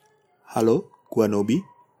Halo, gua Nobi.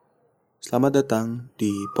 Selamat datang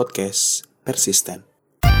di podcast Persisten.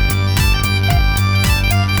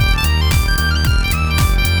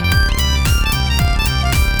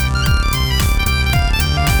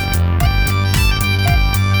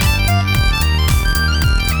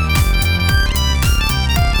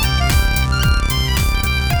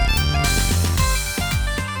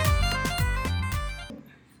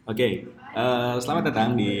 Oke, selamat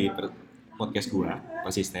datang di podcast gua,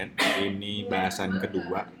 Persisten. Ini bahasan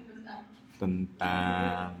kedua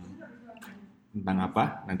tentang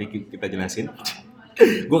apa? Nanti kita jelasin.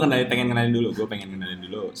 Gue pengen kenalin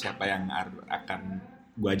dulu siapa yang akan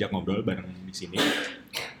gua ajak ngobrol bareng di sini.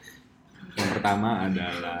 Yang pertama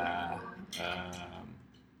adalah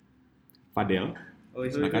Fadel.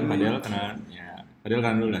 Silakan Fadel, kenalan. Ya, Fadel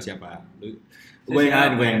kenalan dulu lah siapa. Gue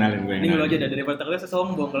yang kenalin. Ini dulu aja daripada terlihat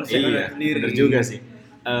sombong kalau saya sendiri. Bener juga sih.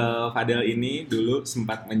 Fadel ini dulu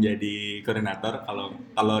sempat menjadi koordinator.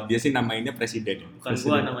 Kalau dia sih namainnya Presiden. Bukan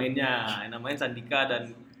gue namain Sandika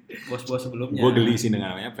dan bos-bos sebelumnya. Gue geli sih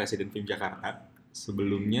dengan namanya Presiden FIM Jakarta.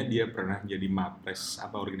 Sebelumnya dia pernah jadi mapres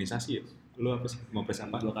apa organisasi ya? Lu apa sih? Mapres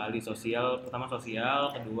apa? 2 kali sosial, pertama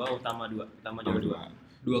sosial, kedua utama juara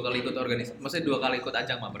 2. 2 kali ikut organisasi, maksudnya 2 kali ikut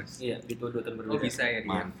ajang mapres. Iya, itu 2 tahun berbeda. Oh bisa ya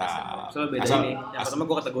dia. Mantap. Soalnya beda ini. Yang pertama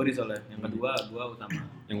gue kategori soalnya, yang kedua gue utama.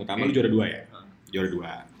 Yang utama lu juara 2 ya? Juara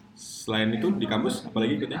 2. Selain itu di kampus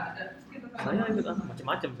apalagi ikutnya? Saya ikut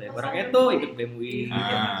macam-macam saya. Barang itu ikut BEM UI.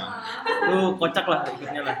 Lu kocak lah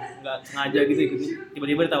ikutnya lah. Enggak sengaja gitu ikut.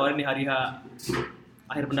 Tiba-tiba ditawarin di hari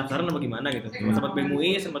akhir pendaftaran apa gimana gitu. Sempat BEM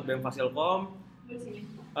UI, sempat BEM Fasilkom.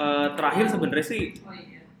 Terakhir sebenarnya sih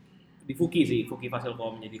di Fuki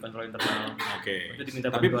Fasilkom jadi kontrol internal. Oke. Itu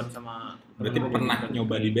diminta Tapi bantuan sama berarti pernah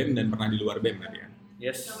nyoba di BEM dan pernah di luar BEM kan ya?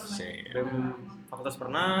 Yes. BEM Fakultas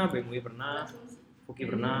pernah, BEM UI pernah, Fuki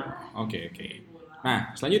pernah. Oke.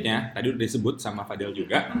 Nah, selanjutnya tadi udah disebut sama Fadel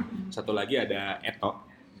juga. Satu lagi ada Eto.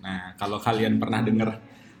 Nah, kalau kalian pernah dengar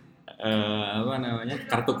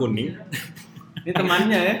kartu kuning. Ini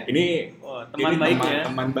temannya ya? Ini teman baiknya.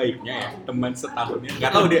 Teman baiknya ya, teman setahunnya. Enggak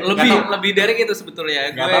tahu dia. Lebih dari itu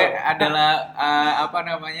sebetulnya. Gue adalah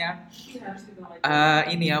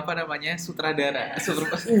sutradara.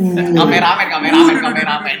 Kameramen. Bukan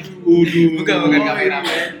kameramen.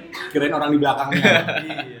 Kirain orang di belakangnya.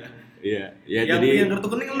 Iya, jadi yang kartu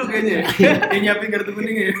kuning lu kayaknya. Yang nyiapin kartu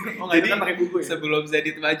kuning ya. Oh, enggak, itu kan pakai buku ya. Sebelum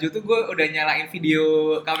Zadit maju tuh gue udah nyalain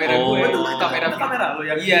video kamera gue. Itu kamera lu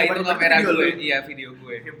yang itu kamera gue. Iya, video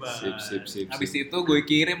gue. Hebat. Sip. Habis itu gue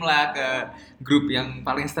kirim lah ke grup yang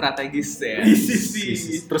paling strategis ya.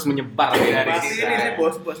 Terus menyebar dari Pasti ini sih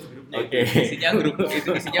bos-bos grupnya. Oke.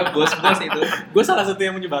 Isinya bos-bos itu. Gue salah satu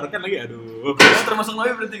yang menyebarkan lagi, aduh. Termasuk Novi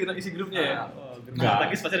berarti kita isi grupnya ya.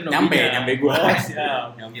 Enggak, pasti ada Novi. nyampe gue. Oh,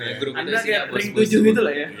 siap. Gila, grup itu Anda isinya kayak ring bos-bos. 7 gitu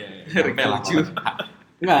lah ya. Ring 7.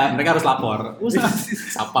 Enggak, mereka harus lapor.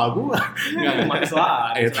 Sapa gue. Enggak ke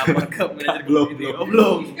mahasiswa. Lapor ke manajer Belum.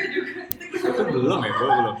 belum. Itu belum.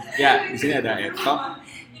 Ya, di sini ada Eto.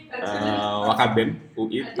 Wakil BEM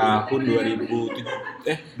UI tahun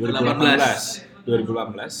 2018.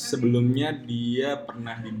 Sebelumnya dia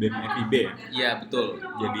pernah di BEM FIB ya? Iya, betul.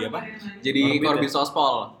 Jadi apa? Jadi Korbit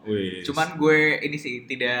Sospol. Wih. Cuman gue ini sih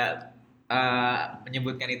tidak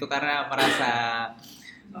menyebutkan itu karena merasa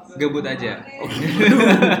gabut aja.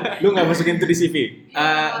 Lu nggak masukin itu di CV?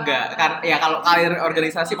 Enggak, kan ya kalau karir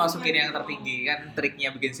organisasi masukin yang tertinggi kan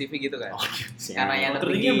triknya bikin CV gitu kan. Karena yang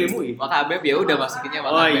tertinggi BEM UI. Wakabeb ya udah masukinnya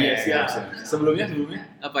Oh Wakabeb. iya, siap. Sebelumnya?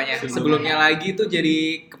 Apanya? Sebelumnya lagi tuh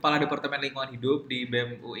jadi kepala departemen lingkungan hidup di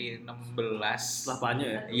BEM UI 16. Setelah Panyo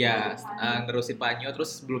ya. Iya, ngerusin Panyo,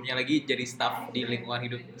 terus sebelumnya lagi jadi staf di lingkungan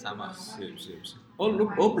hidup sama. Sip. Oh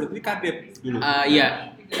berarti kadep dulu?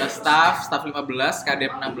 Iya, staf 15,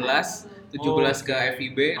 kadep 16, 17 ke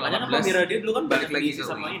FIB, Makanya 18. Mira dia dulu kan balik lagi ke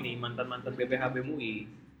sama UI. ini mantan BPH BEM UI.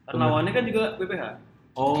 Karena lawannya kan juga BPH.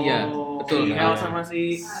 Oh Iya, betul. Si El sama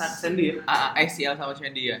si Sandy ya. SCL sama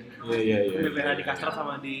Sandy ya. Iya. BPH di Kastra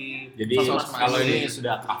sama di Jadi Sosmas. kalau ini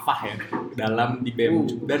sudah kafah ya dalam di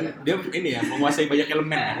BEM dan dia ini ya menguasai banyak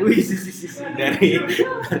elemen ya.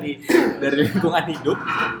 dari lingkungan hidup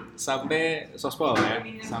sampai sospol ya.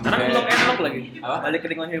 Sampai Sekarang lock and lock lagi. Apa? Balik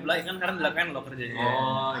ke lingkungan hidup lagi kan sekarang di lock and lock kerjanya.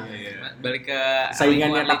 Oh iya. Balik ke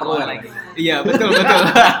Saingannya lingkungan Tupperware. lagi. Iya, betul.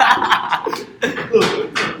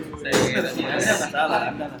 Anda nggak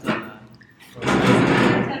salah.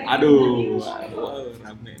 Aduh,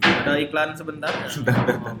 rame. Ada iklan sebentar.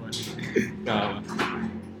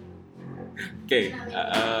 Oke,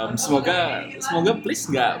 semoga please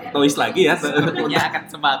nggak noise lagi ya Sepertinya akan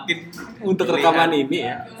semakin untuk rekaman ini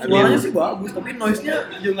ya. Suaranya sih bagus, tapi noise-nya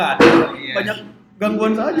juga nggak ada. Iya. Banyak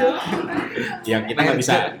gangguan saja. Ya kita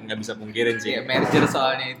nggak bisa pungkirin sih. Kayak merger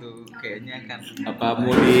soalnya itu kayaknya kan. Apa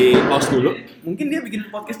mau di pause dulu? Mungkin dia bikin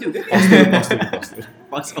podcast juga.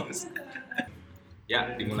 Pause.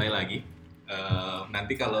 Ya, dimulai lagi.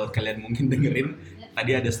 Nanti kalau kalian mungkin dengerin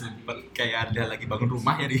tadi ada kayak ada lagi bangun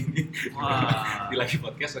rumah ya di Wah. di lagi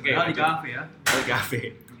podcast. Oke. Di kafe ya. Di kafe.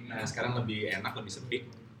 Nah, sekarang lebih enak, lebih sepi.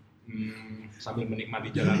 Sambil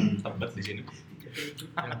menikmati jalan Tebet di sini.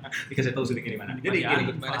 Dikasih tahu syutingnya di mana. Jadi gini,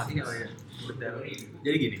 Gimana sih? Oh iya.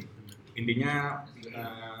 jadi gini. Intinya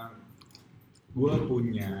gue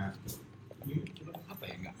punya apa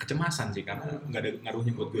ya? Nggak kecemasan sih karena nggak ada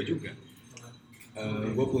ngaruhnya buat gue juga.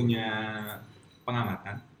 Gue punya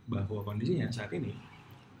pengamatan bahwa kondisinya saat ini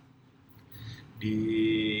di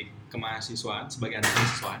kemahasiswaan sebagai anak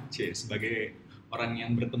mahasiswaan, sebagai orang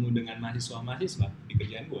yang bertemu dengan mahasiswa di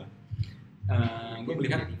kerjaan gue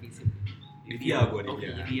melihat dia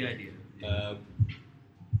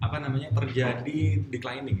terjadi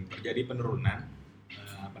declining, terjadi penurunan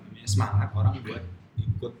semangat orang buat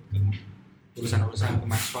ikut ke urusan-urusan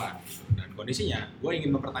kemahasiswaan gitu. Dan kondisinya gue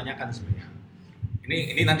ingin mempertanyakan sebenarnya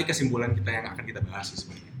ini nanti kesimpulan kita yang akan kita bahas sih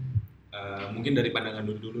sebenarnya. Mungkin dari pandangan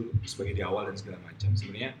dulu sebagai di awal dan segala macam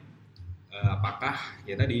sebenarnya apakah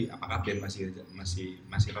BEM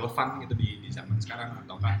masih relevan gitu di zaman sekarang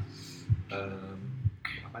ataukah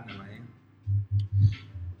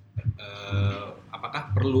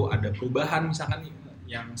apakah perlu ada perubahan misalkan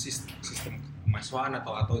yang sistem kemahasiswaan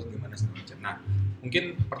atau gimana segala macam. Nah,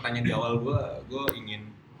 mungkin pertanyaan di awal gue ingin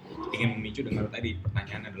memicu dengan tadi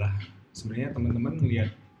pertanyaan adalah sebenarnya teman-teman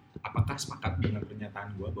melihat apakah sepakat dengan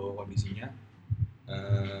pernyataan gue bahwa kondisinya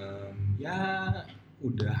ya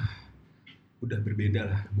udah berbeda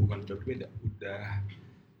lah, bukan udah berbeda,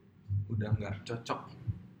 udah nggak cocok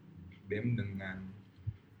BEM dengan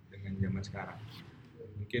zaman sekarang.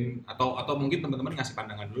 Mungkin atau mungkin teman-teman ngasih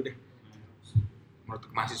pandangan dulu deh. Menurut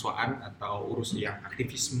kemahasiswaan atau urus yang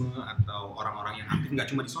aktivisme atau orang-orang yang aktif nggak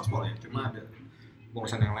cuma di sospol ya, cuma ada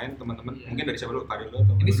urusan yang lain teman-teman. Mungkin dari siapa dulu? Fadel dulu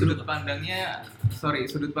atau Ini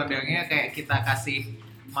sudut pandangnya kayak kita kasih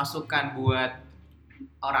masukan buat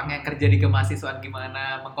orang yang kerja di kemahasiswaan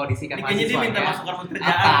gimana mengkondisikan mahasiswa. Kayaknya dia minta masukan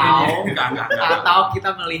pekerjaan atau kita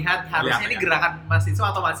melihat harusnya ini gerakan mahasiswa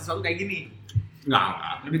atau mahasiswa itu kayak gini.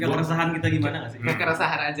 Enggak. Lebih ke keresahan kita gimana nggak sih?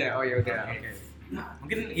 Keresahan aja. Oh ya udah. Okay. Nah,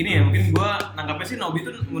 mungkin gue nangkapnya sih Nobi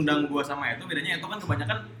tuh ngundang gue sama itu, bedanya itu kan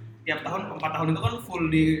kebanyakan tiap tahun 4 tahun itu kan full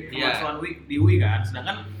di kemahasiswaan di UI kan,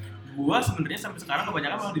 sedangkan gue sebenarnya sampai sekarang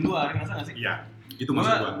kebanyakan malah di luar, ngerasa nggak sih? Iya. Itu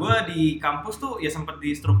maksud gue. Gue di kampus tuh ya sempat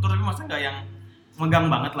di struktur tapi maksudnya nggak yang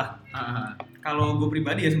megang banget lah. Kalau gue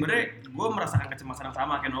pribadi ya sebenarnya gue merasakan kecemasan yang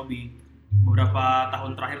sama kayak Nobi beberapa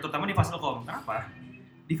tahun terakhir, terutama di Fasilkom. Kenapa?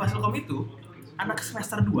 Di Fasilkom itu anak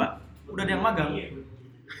semester 2 udah ada yang magang.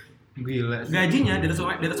 Gila. Gajinya di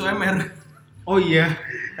atas UMR. Oh iya.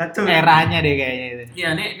 Kacau. Eranya deh kayaknya itu.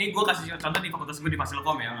 Iya, ini gue kasih contoh di fakultas gue di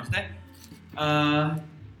Fasilkom ya. Maksudnya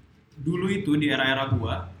dulu itu di era-era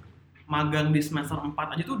gue magang di semester 4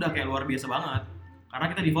 aja tuh udah kayak luar biasa banget. Karena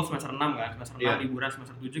kita default semester 6 kan, semester 6 liburan,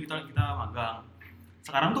 semester 7 kita magang.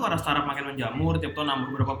 Sekarang tuh karena startup makin menjamur, tiap tahun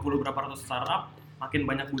nambah berapa ratus startup, makin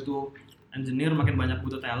banyak butuh engineer, makin banyak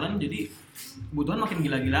butuh talent, jadi kebutuhan makin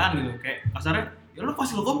gila-gilaan gitu. Kayak kasarnya, ya lo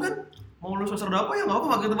Fasilkom kan, mau lu semester berapa ya nggak apa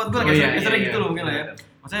pakai tempat gue, kasarnya gitu loh mungkin lah ya.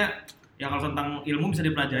 Maksudnya, ya kalau tentang ilmu bisa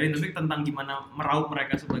dipelajarin, tapi tentang gimana meraup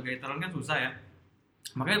mereka sebagai talent kan susah ya.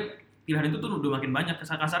 Makanya pilihan itu tuh udah makin banyak.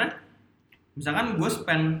 Kasarnya, misalkan gue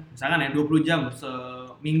spend misalkan ya 20 jam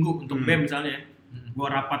seminggu untuk BEM misalnya, gue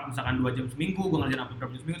rapat misalkan 2 jam seminggu, gue ngerjain apa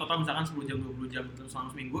berapa jam seminggu, total misalkan 10 jam 20 jam selama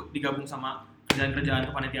seminggu digabung sama kerjaan-kerjaan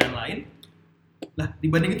kepanitiaan lain. Lah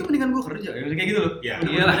dibanding itu mendingan gue kerja ya, kayak gitu loh. Iya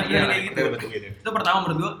kayak gitu. Betul. Itu pertama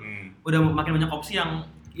menurut gue udah makin banyak opsi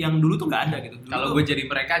yang dulu tuh nggak ada gitu. Kalau gue jadi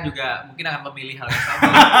mereka juga mungkin akan memilih hal yang sama.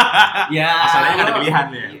 Ya. Masalahnya nggak ada pilihan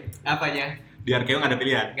ya. Apanya? Di Akhir nggak ada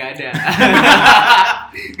pilihan. Nggak ada.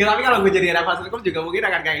 Tapi kalau gue jadi anak fasilkom juga mungkin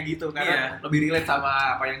akan kayak gitu karena lebih relate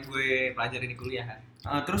sama apa yang gue pelajarin di kuliah kan.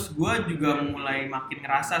 Terus gue juga mulai makin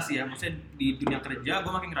ngerasa sih ya, maksudnya di dunia kerja gue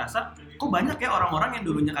makin ngerasa kok banyak ya orang-orang yang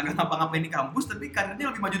dulunya kagak ngapa-ngapain di kampus tapi karirnya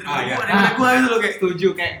lebih maju daripada gue gitu loh. Kayak setuju,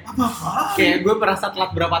 kayak apa? Kayak gue merasa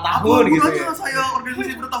telat berapa tahun gitu ya. Saya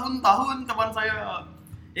organisasi bertahun-tahun, teman saya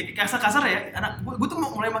ya kasar ya, anak gue tuh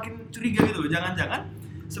mulai makin curiga gitu loh, jangan-jangan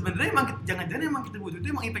sebenarnya emang kita butuh itu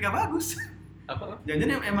emang IPK bagus. Apa?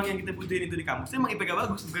 Jangan-jangan emang yang kita butuhin itu di kampus emang IPK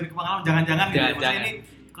bagus, bukan pengalaman. Jangan-jangan gitu. Maksudnya ini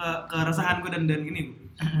keresahan gue dan gini.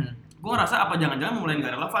 Gue ngerasa apa jangan-jangan mulai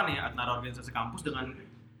nggak relevan ya antara organisasi kampus dengan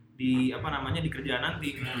di di kerjaan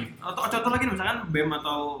nanti. Atau contoh lagi nih, misalkan BEM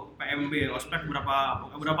atau PMB, ospek beberapa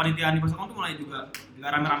panitiaan di Persisten tuh mulai juga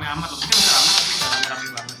nggak rame-rame amat, mungkin masih rame tapi nggak rame-rame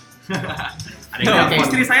banget. Ada yang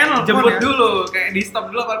Istri saya nelfon Jemput ya. dulu, kayak di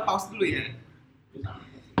stop dulu apa pause dulu ya.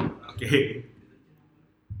 Oke.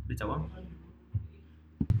 Dicawang.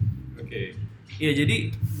 Oke. Iya, jadi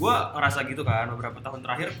gue ngerasa gitu kan, beberapa tahun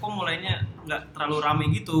terakhir kok mulainya nggak terlalu rame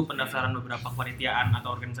gitu pendaftaran beberapa kepanitiaan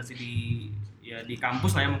atau organisasi di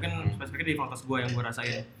kampus lah ya, mungkin spesifiknya di fakultas gue yang gue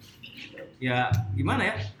rasain. Ya gimana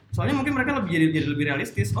ya, soalnya mungkin mereka jadi lebih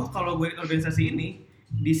realistis. Oh, kalau gue organisasi ini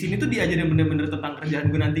di sini tuh diajarin bener-bener tentang kerjaan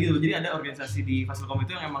gue nanti gitu. Jadi ada organisasi di Fasilkom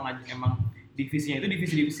itu yang emang divisinya itu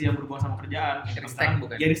divisi-divisi yang berhubungan sama kerjaan. Dari stack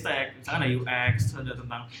bukan? Ya di stack, misalkan ada UX, ada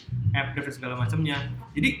tentang app dev segala macamnya.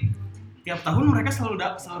 Jadi tiap tahun mereka selalu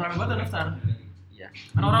ramai banget daftar. Iya.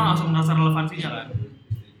 Karena orang langsung merasa relevansinya kan.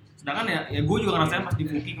 Sedangkan ya gue juga ngerasain pas di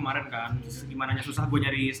Fuki kemarin kan, gimana susah gue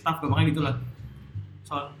nyari staff, gampangnya gitu lah.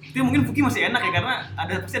 Soal itu mungkin Fuki masih enak ya, karena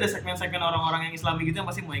pasti ada segmen-segmen orang-orang yang Islami gitu yang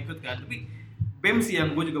pasti mau ikut kan. Tapi BEM sih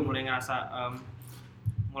yang gue juga mulai ngerasa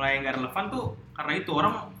mulai nggak relevan tuh karena itu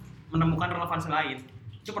orang menemukan relevansi lain.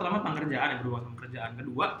 Itu pertama tentang kerjaan, yang berhubungan sama kerjaan.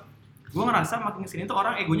 Kedua, gue ngerasa makin kesini tuh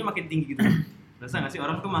orang egonya makin tinggi gitu. Rasa nggak sih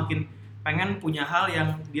orang tuh makin pengen punya hal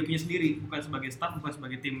yang dia punya sendiri, bukan sebagai staff, bukan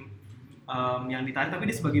sebagai tim yang ditarik, tapi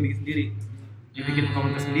dia sebagai bikin sendiri. Dia bikin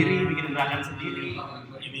komunitas sendiri, bikin gerakan sendiri.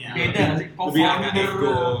 Ini ya. Beda nggak sih? Lebih agak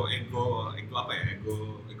ego apa ya?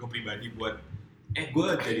 Ego pribadi buat gue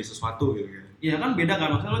jadi sesuatu gitu kan. Iya kan beda kan,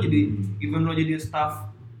 maksudnya lo jadi even lo jadi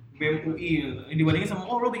staff BEM UI dibandingin sama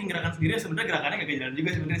lo bikin gerakan sendiri, sebenarnya gerakannya gak jalan juga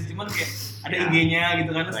sebenarnya, cuman kayak ada Ya. IG-nya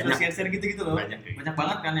gitu kan, terus Banyak. share gitu loh. Banyak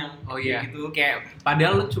banget kan yang gitu. Kayak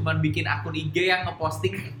padahal lu cuma bikin akun IG yang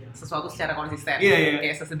ngeposting sesuatu secara konsisten. Iya.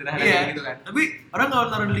 Kayak sesederhana Iya gitu kan. Tapi orang kalau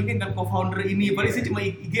naruh di LinkedIn kan co-founder ini, paling sih cuma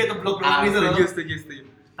IG atau blog gitu loh. Setuju.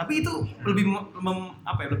 Tapi itu lebih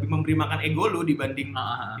lebih memberi makan ego lu dibanding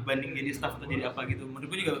jadi staff atau jadi apa gitu. Menurut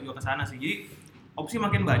gue juga kesana sih. Jadi opsi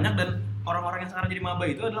makin banyak, dan orang-orang yang sekarang jadi maba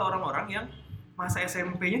itu adalah orang-orang yang masa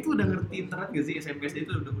SMP-nya tuh udah ngerti internet gak sih? SMP SD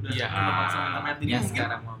itu udah terpapar sama internet. Jadi mungkin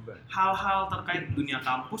hal-hal terkait dunia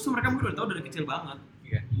kampus tuh mereka mungkin udah tahu dari kecil banget.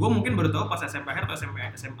 Gue mungkin baru tahu pas SMP akhir atau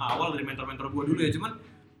SMA awal dari mentor-mentor gue dulu ya. Cuman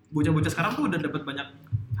bocah-bocah sekarang tuh udah dapat banyak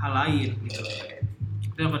hal lain gitu.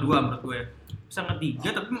 Itu yang kedua menurut gue. Terus yang ketiga,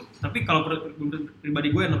 tapi kalau pribadi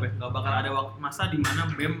gue ya, gak bakal ada masa di mana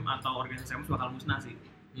BEM atau organisasi kampus bakal musnah sih.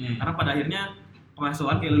 Karena pada akhirnya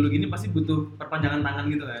kemahasiswaan kayak lu gini pasti butuh perpanjangan tangan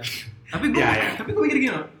gitu kan. Tapi gue mikir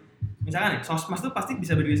gini loh. Misalkan nih, sosmas tuh pasti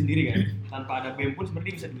bisa berdiri sendiri kan. Tanpa ada BEM pun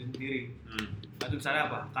seperti bisa berdiri sendiri. Atau misalnya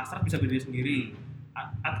apa? Kasrat bisa berdiri sendiri.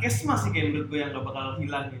 Adkes masih kayak menurut gue yang gak bakal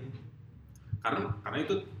hilang gitu. Karena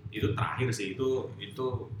itu terakhir sih, itu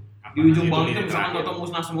Di ujung banget itu misalkan toto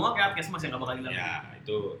musnah semua, kayak adkes masih gak bakal hilang. Ya,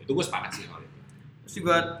 itu gue sepakat sih kalau itu. Terus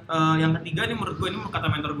juga yang ketiga nih menurut gue, ini kata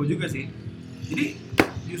mentor gue juga sih. Jadi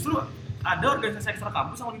justru ada organisasi ekstra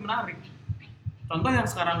kampus yang lebih menarik. Contoh yang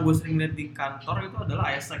sekarang gue sering lihat di kantor itu adalah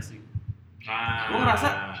ASX sih. Gue ngerasa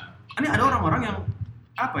ini ada orang-orang yang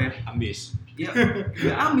apa ya? Ambis. Ya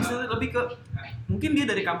ambis, lebih ke mungkin dia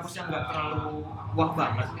dari kampus yang nggak terlalu wah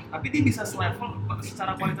banget, tapi dia bisa selevel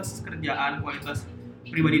secara kualitas kerjaan, kualitas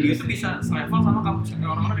pribadi dia itu bisa selevel sama kampus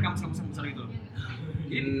orang-orang dari kampus-kampus yang besar gitu.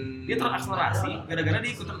 Jadi dia terakselerasi gara-gara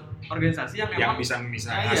dia ikut organisasi yang emang bisa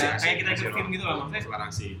kayak kita ikut film gitu lah, maksudnya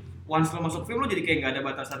akselerasi. Once lo masuk film lo jadi kayak nggak ada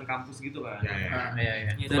batasan kampus gitu kan.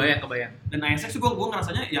 Iya. Ya, Kebayang. Dan ASX juga gue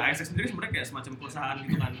ngerasanya ya ASX sendiri sebenarnya kayak semacam perusahaan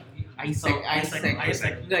gitu kan. Isaac.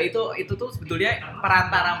 Enggak, itu tuh sebetulnya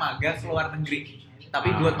perantara magang ke luar negeri.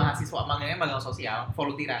 Tapi buat mahasiswa magangnya magang sosial,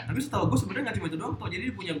 volunteeran. Tapi setahu gue sebenarnya nggak cuma itu doang, jadi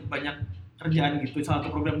dia punya banyak kerjaan gitu. Salah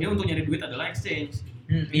satu program dia untuk nyari duit adalah exchange.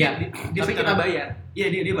 Iya. Tapi kita bayar. Iya,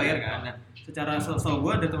 dia bayar kan. Nah, secara setahu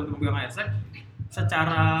gue dari teman-teman gue yang ASX,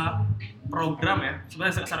 secara program ya,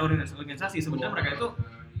 sebenarnya secara organisasi sebenarnya mereka itu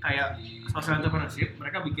kayak social entrepreneurship,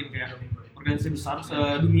 mereka bikin kayak organisasi besar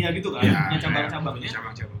sedunia gitu kan, punya cabang-cabangnya.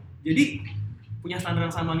 Jadi punya standar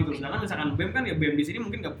yang sama gitu. Sedangkan misalkan BEM kan ya BEM di sini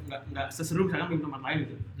mungkin nggak seseru misalkan BEM tempat lain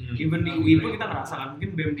gitu. Even di UI pun kita ngerasa kan mungkin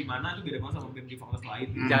BEM di mana itu beda banget sama BEM di fakultas lain.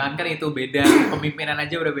 Jangan kan itu beda, pemimpinan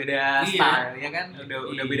aja udah beda style, ya kan?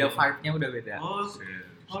 Udah beda vibe-nya udah beda. Oh,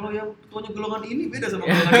 kalau yang ketuanya golongan ini beda sama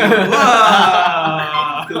golongan ini.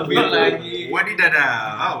 Wah, tubir lagi.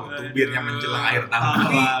 Wadidadaw, tubirnya menjelang akhir tahun.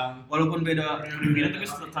 Tapi walaupun beda pemimpinan tapi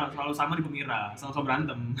selalu sama di pemirsa, sama-sama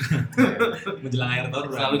berantem. Menjelang akhir tahun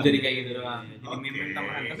Selalu jadi kayak gitu doang. Jadi Oke. mimpin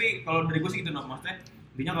tambahan. Tapi kalau dari gue sih gitu, maksudnya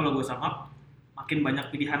intinya kalau gue sum up, makin banyak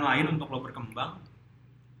pilihan lain untuk lo berkembang.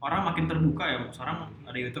 Orang makin terbuka ya, sekarang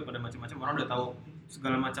ada YouTube, ada macam-macam, orang udah tahu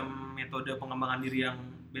segala macam metode pengembangan diri yang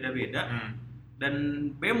beda-beda. Dan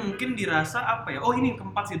BEM mungkin dirasa apa ya? Oh ini yang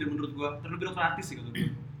keempat sih menurut gua, terlalu birokratis sih gitu.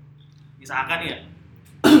 Misalkan ya,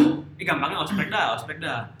 ini gampangnya ospek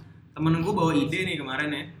dah. Temen gua bawa ide nih kemarin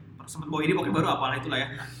ya, sempat bawa ide pokoknya baru apalah itulah ya.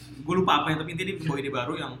 Gua lupa apa yang tapi intinya dia bawa ide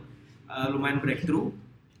baru yang lumayan breakthrough.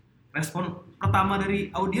 Respon pertama dari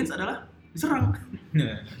audiens adalah diserang.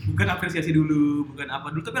 Bukan apresiasi dulu, bukan apa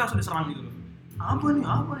dulu, tapi langsung diserang gitu loh. Apa nih?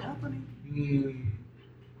 Apa ya?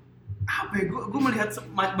 Gue melihat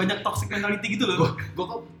banyak toxic mentality gitu loh. Gue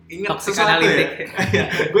kok ingat Toxic sesuatu analytic. ya.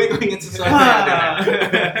 Gue ingat sesuatu ya.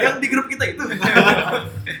 Yang di grup kita itu.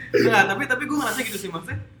 Nah, tapi gue ngerasa gitu sih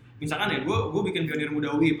maksudnya. Misalkan ya, gue bikin pionir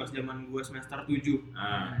muda UI pas zaman gue semester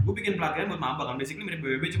 7. Gue bikin pelatihan buat maba kan, basically mirip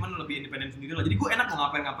BBB cuman lebih independen sendiri lah. Jadi gue enak mau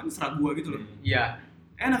ngapain serah gue gitu loh. Iya.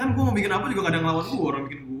 Enak kan gue mau bikin apa juga gak ada ngelawan gue, orang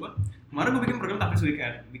bikin gue. Kemarin gue bikin program tahfiz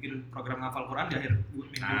weekend, bikin program ngafal Quran di akhir minggu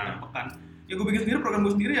dan pekan. Ya gue bikin sendiri program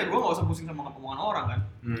gue sendiri ya, gue gak usah pusing sama omongan orang kan.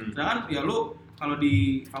 Sedangkan ya lu kalau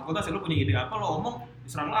di fakultas ya lu punya ide apa, lo omong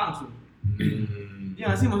diserang langsung.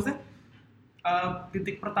 Iya gak sih maksudnya?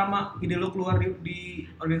 Titik pertama ide lo keluar di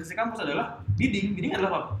organisasi kampus adalah bidding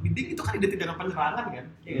adalah apa? Bidding itu kan ide tindakan penyerangan kan?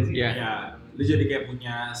 Iya gak sih? Iya. Ya, lu jadi kayak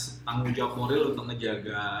punya tanggung jawab moral untuk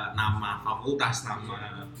ngejaga nama fakultas,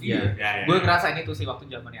 nama. Iya. Ya. Gue ngerasain itu sih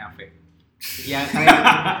waktu zamannya AV. Ya kayak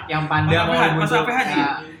yang Panda mau masa muncul. AV haji?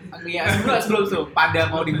 Ya sebelum Panda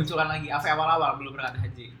mau dimunculkan lagi AV awal-awal belum berangkat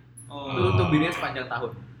haji. Itu bidnya sepanjang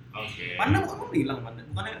tahun. Oke. Panda bukan hilang Panda,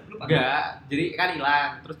 bukannya lu Panda? Enggak, jadi kan hilang.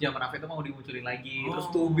 Terus zaman AV itu mau dimunculin lagi. Terus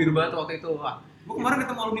tubir banget waktu itu. Wah. Gue kemarin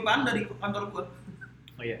ketemu alumni Panda di kantor gue.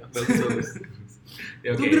 Oh iya, bagus.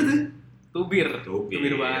 Ya, oke. Tubir tuh. Tubir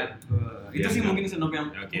Tubir. banget. Itu sih mungkin senop yang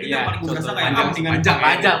Oke. mungkin Iya, yang paling gue rasa kayak panjang.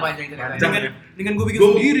 Panjang. dengan gue bikin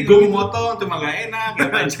Gue sendiri. mau motong cuma gak enak,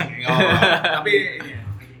 gak panjang. Tapi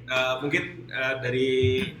mungkin dari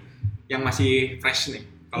yang masih fresh nih.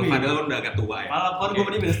 Kalau Fadel kan udah agak tua ya. Malah pon gue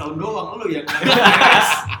punya beda setahun doang, lu yang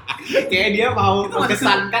Kayak dia mau Itu masih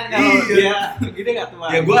kesankan kalau dia gini enggak tua.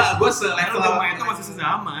 Ya gue selevel lama itu masih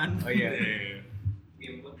sezaman. Oh iya.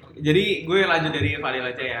 Jadi gue lanjut dari Fadel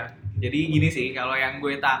aja ya. Jadi gini sih, kalau yang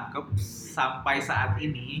gue tangkep sampai saat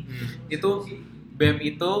ini itu BEM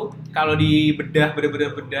itu kalau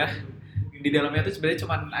bener-bener bedah di dalamnya itu sebenarnya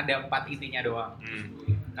cuma ada 4 intinya doang.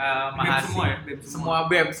 Semua ya?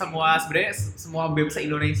 Sebenarnya semua BEM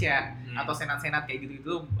se-Indonesia atau senat-senat kayak gitu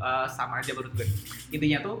itu sama aja menurut gue.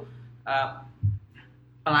 Intinya tuh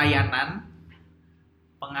pelayanan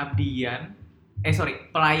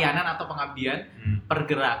atau pengabdian,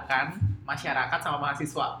 pergerakan masyarakat sama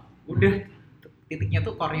mahasiswa. Udah titiknya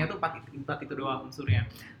tuh core-nya tuh 4 itu doang unsurnya.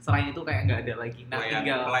 Selain itu kayak nggak ada lagi. Nah,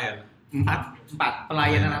 tinggal 4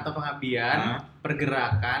 pelayanan atau pengabdian,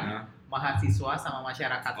 pergerakan, mahasiswa sama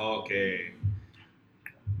masyarakat. Oke.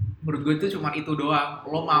 Menurut gue itu cuma itu doang.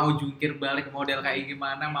 Lo mau jungkir balik model kayak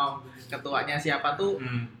gimana, mau ketuanya siapa tuh,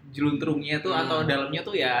 jeluntrungnya tuh atau dalamnya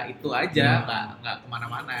tuh ya itu aja, nggak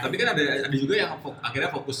kemana-mana. Tapi kan ada juga yang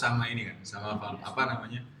akhirnya fokus sama ini kan, sama apa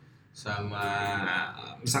namanya, sama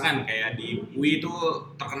misalkan kayak di UI itu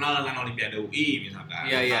terkenal dengan Olimpiade UI misalkan.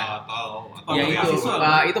 Iya. Atau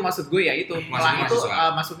Ya itu maksud gue ya itu. Malah itu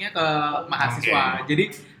masuknya ke mahasiswa. Jadi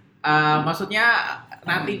maksudnya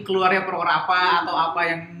nanti keluarnya proker apa atau apa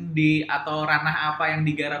yang atau ranah apa yang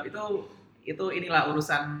digarap itu inilah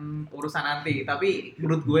urusan nanti. Tapi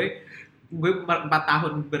menurut gue 4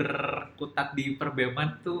 tahun berkutat di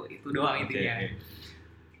perbeman tuh itu doang intinya.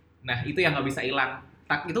 Nah itu yang nggak bisa hilang.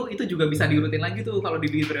 Itu juga bisa diurutin lagi tuh kalau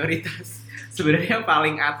dibikin prioritas. Sebenarnya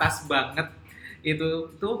paling atas banget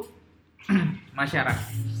itu tuh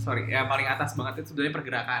paling atas banget itu sebenarnya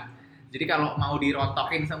pergerakan. Jadi kalau mau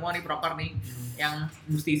dirontokin semua nih proker nih, yang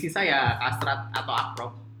mesti sisa ya kastrat atau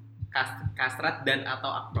akprop. Kastrat dan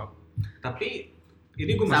atau akprop. Tapi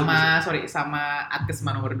ini gue sama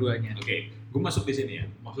adkesma nomor 2-nya. Oke, gue masuk di sini ya.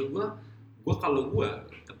 Maksud gue kalau gue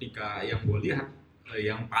ketika yang gue lihat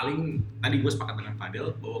yang paling tadi gue sepakat dengan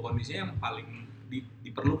Fadel bahwa kondisinya yang paling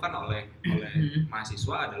diperlukan oleh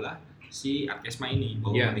mahasiswa adalah si adkesma ini,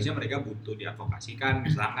 bahwa kondisinya mereka butuh diadvokasikan,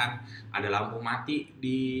 misalkan ada lampu mati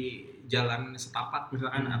di jalan setapak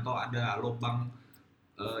misalkan, atau ada lubang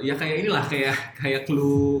ya kayak inilah kayak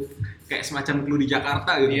clue, kayak semacam clue di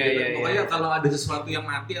Jakarta gitu. Pokoknya kalau ada sesuatu yang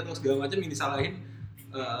mati atau segala macam yang disalahin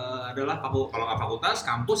adalah kalau nggak fakultas,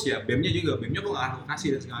 kampus ya BEM-nya juga, BEM-nya kok nggak advokasi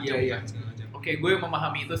dan segala macam. Oke, gue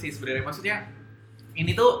memahami itu sih sebenarnya. Maksudnya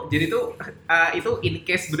ini tuh jadi tuh itu in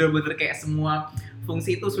case benar-benar kayak semua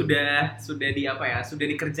fungsi itu sudah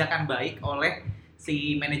dikerjakan baik oleh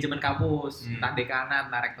si manajemen kampus, entah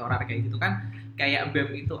dekanan, entah rektorat kayak gitu kan. Kayak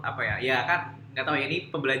BEM itu apa ya? Ya kan nggak tahu ya, ini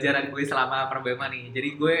pembelajaran gue selama perbema nih. Jadi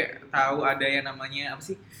gue tahu ada yang namanya apa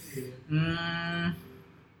sih?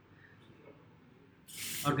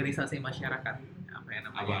 Organisasi masyarakat. Apa ya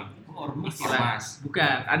namanya? Ormas.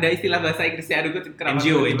 Bukan, ada istilah bahasa Inggrisnya. Aduh, gue kenapa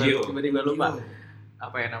NGO. tiba-tiba lupa.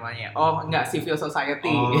 Apa ya namanya? Oh, enggak, civil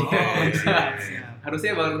society. Siap.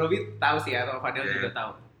 Harusnya Bang Robi tahu sih, atau Fadel juga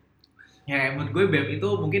tahu. Ya, menurut gue BEM itu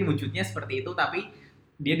mungkin wujudnya seperti itu, tapi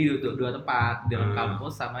dia di dua tempat, di dalam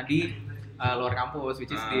kampus sama di luar kampus,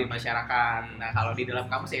 which is di masyarakat. Nah, kalau di dalam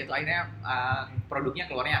kampus ya itu akhirnya produknya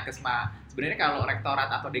keluarnya Akesma. Sebenarnya kalau rektorat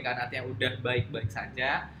atau dekanatnya udah baik-baik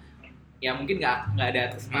saja, ya mungkin nggak ada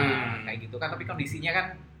Akesma kayak gitu kan. Tapi kondisinya kan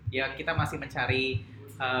ya kita masih mencari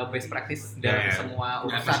best practice dalam semua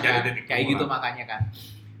urusan kan. Kayak gitu makanya kan.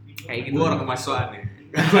 Kayak gitu. Gue orang kemahasiswaan nih.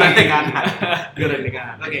 Gue orang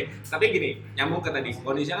dekanan. Oke, tapi gini, nyambung ke tadi.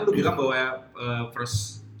 Kondisinya kan lu bilang bahwa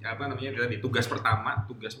tugas pertama,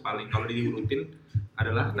 tugas paling kalau diurutin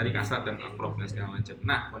adalah tadi kasat dan approve dan segala macam.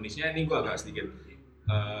 Nah, kondisinya ini gue agak sedikit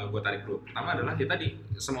gue tarik dulu. Pertama adalah ya tadi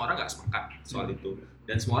semua orang nggak sepakat soal itu,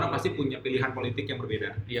 dan semua orang pasti punya pilihan politik yang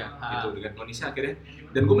berbeda. Iya. Gitu dengan kondisi akhirnya.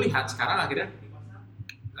 Dan gue melihat sekarang akhirnya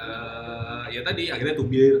ya tadi akhirnya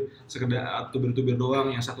sekedar tubir doang,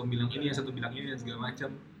 yang satu bilang ini, yang satu bilang ini dan segala macam.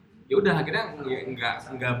 Ya udah akhirnya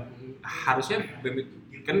nggak harusnya BEM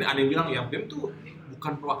kan ada yang bilang ya BEM tuh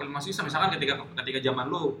bukan perwakilan mahasiswa. Misalkan ketika zaman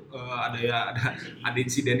lu ada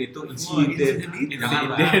insiden itu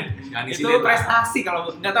Itu prestasi, kalau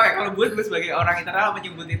nggak tahu ya, kalau gue sebagai orang internal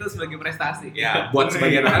menyebut itu sebagai prestasi. Ya, buat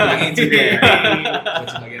sebagian orang bilang insiden.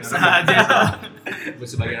 Buat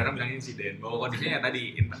sebagian orang bilang insiden. Bahwa kondisinya ya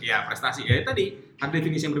tadi ya prestasi. Ya tadi ada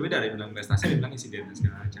definisi yang berbeda, ada yang bilang prestasi, ada yang bilang insiden dan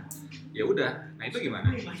segala macam. Ya udah. Nah, itu gimana?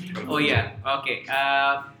 Oh iya, oke.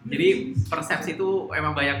 Jadi persepsi itu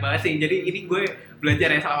emang banyak banget sih. Jadi ini gue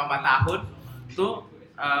belajar ya selama 4 tahun tuh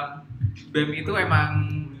BEM itu emang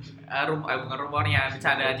bukan rumornya,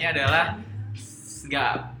 bercandaannya adalah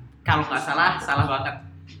kalau nggak salah banget.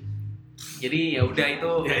 Jadi ya udah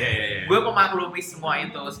itu gue memaklumi semua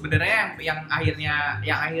itu. Sebenarnya yang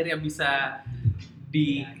akhirnya bisa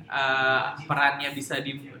perannya bisa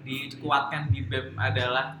dikuatkan di BEM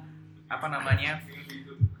adalah apa namanya,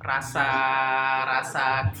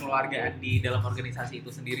 rasa kekeluargaan di dalam organisasi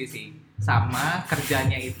itu sendiri sih, sama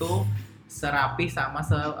kerjanya itu serapih sama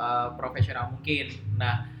seprofesional mungkin.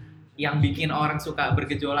 Nah, yang bikin orang suka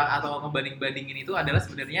bergejolak atau ngebanding-bandingin itu adalah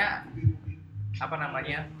sebenarnya apa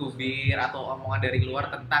namanya, tubir atau omongan dari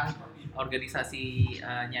luar tentang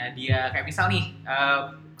organisasinya dia. Kayak misal nih,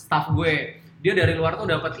 staff gue, dia dari luar tuh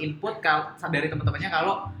dapat input dari teman-temannya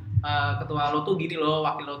kalau ketua lo tuh gini loh,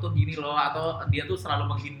 wakil lo tuh gini loh, atau dia tuh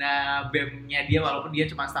selalu menghina BEM-nya dia walaupun dia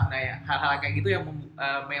cuma staff. Nah ya, hal-hal kayak gitu yang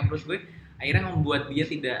menurut gue akhirnya membuat dia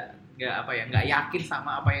nggak yakin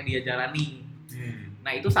sama apa yang dia jalani.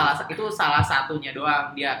 Nah itu salah satunya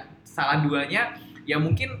doang. Dia salah duanya ya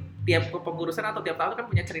mungkin tiap kepengurusan atau tiap tahun kan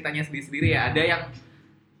punya ceritanya sendiri-sendiri ya. Ada yang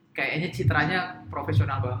kayaknya citranya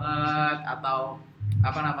profesional banget atau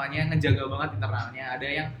apa namanya, ngejaga banget internalnya. Ada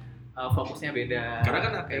yang fokusnya beda. Karena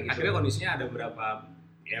kan akhirnya gitu. Kondisinya ada beberapa,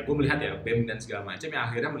 ya gue melihat ya BEM dan segala macam yang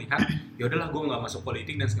akhirnya melihat ya udahlah gue nggak masuk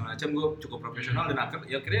politik dan segala macam, gue cukup profesional, dan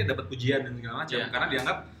akhirnya dapat pujian dan segala macam karena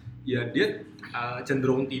dianggap ya dia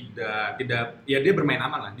cenderung tidak ya dia bermain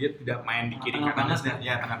aman lah, dia tidak main di kiri kanan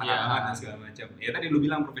ya tengah-tengah banget dan segala macam. Ya tadi lu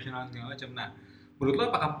bilang profesional dan segala macam. Nah, menurut lo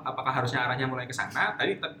apakah harusnya arahnya mulai ke sana?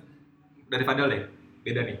 Tadi dari Fadel deh,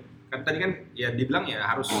 beda nih. Kan tadi kan ya dibilang ya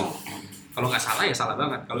harus kalau nggak salah ya salah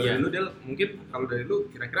banget. Kalau dari lu Del, mungkin kalau dari lu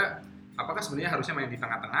kira-kira apakah sebenarnya harusnya main di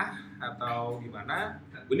tengah-tengah atau gimana?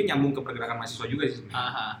 Ini nyambung ke pergerakan mahasiswa juga sih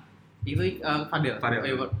sebenarnya. Itu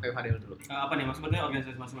Fadel dulu. Apa nih maksudnya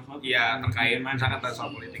organisasi mahasiswa? Iya, terkait misalkan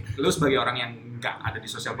soal politik. Lu sebagai orang yang nggak ada di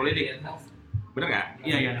sosial politik, bener nggak?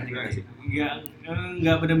 Iya.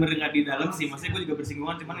 Nggak benar-benar nggak di dalam sih. Maksudnya gue juga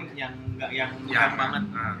bersinggungan, cuman yang bukan banget.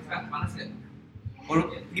 Panas ya? Kalau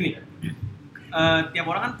gini, tiap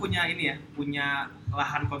orang kan punya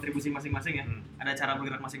lahan kontribusi masing-masing ya. Ada cara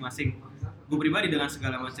bergerak masing-masing. Gue pribadi dengan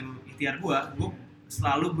segala macam ikhtiar gue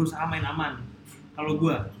selalu berusaha main aman. Kalau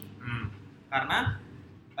gue, karena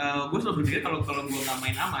gue selalu berpikir kalau gue nggak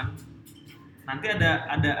main aman, nanti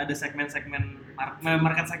ada segmen-segmen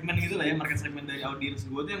market segmen gitu lah ya, market segmen dari audiens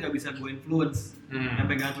gue tuh yang nggak bisa gue influence, yang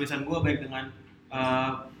pegang tulisan gue baik dengan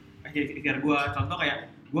ikhtiar gue. Contoh kayak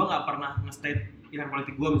gue nggak pernah nge-state pilihan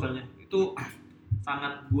politik gue misalnya, itu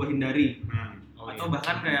sangat gue hindari. Atau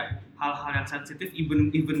bahkan kayak hal-hal yang sensitif,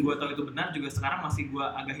 even gue tahu itu benar juga sekarang masih gue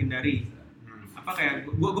agak hindari. Apa kayak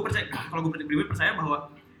gue percaya, kalau gue pribadi percaya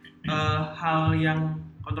bahwa hal yang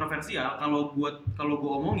kontroversial kalau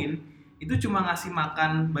gue omongin itu cuma ngasih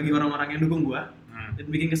makan bagi orang-orang yang dukung gue dan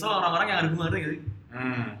bikin kesel orang-orang yang ada dukung gue gitu.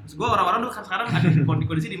 Terus gue orang-orang tuh sekarang ada di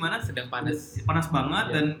kondisi di mana sedang panas banget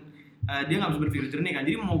dan dia nggak bisa berpikir jernih kan.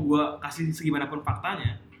 Jadi mau gue kasih segimanapun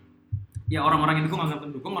faktanya, ya orang-orang yang dukung akan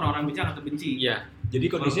mendukung, orang-orang benci akan terbenci. Iya. Jadi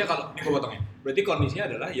kondisinya kalau gue potongnya, berarti kondisinya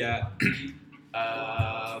adalah ya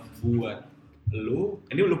buat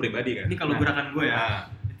ini lu pribadi kan? Ini kalau gerakan gue ya,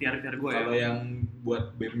 ikhtiar gue ya. Kalau yang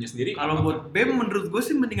buat BEM-nya sendiri? Kalau buat BEM menurut gue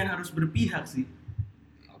sih mendingan harus berpihak sih.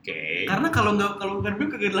 Oke. Karena kalau bukan BEM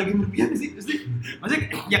kagak lagi berpihak sih, maksudnya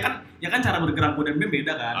ya kan cara bergerak gue dan BEM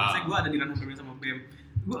beda kan. Maksudnya gue ada di ranah berbeda sama BEM.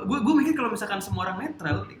 Gue mikir kalau misalkan semua orang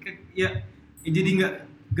netral, ya jadi nggak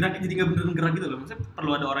bener-bener gerak gitu loh. Maksudnya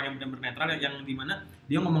perlu ada orang yang benar-benar netral yang dimana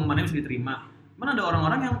dia ngomong mana yang bisa diterima. Mana ada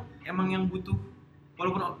orang-orang yang butuh,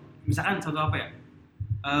 walaupun misalkan contoh apa ya,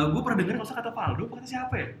 gue pernah dengar kalau kata Faldo, kata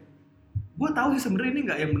siapa ya? Gue tahu sih sebenarnya ini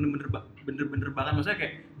nggak yang bener-bener banget, maksudnya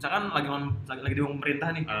kayak misalkan lagi di pemerintah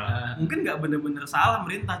nih, mungkin nggak bener-bener salah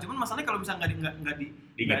pemerintah, cuman masalahnya kalau misalnya nggak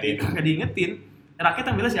diingetin, rakyat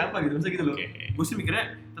yang bilang siapa gitu, misalnya gitu loh. Gue sih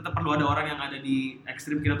mikirnya tetap perlu ada orang yang ada di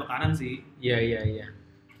ekstrim kiri atau kanan sih. Iya.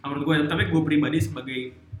 Menurut gue, tapi gue pribadi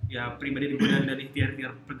sebagai ya pribadi dan ikhtiar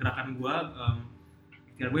pergerakan gue,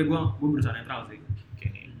 ikhtiar gue berusaha netral sih.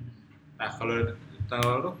 Nah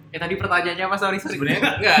kalau lu tadi pertanyaannya apa, sorry.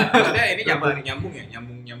 Sebenarnya enggak, maksudnya ini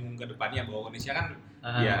nyambung ke depannya bahwa kondisinya kan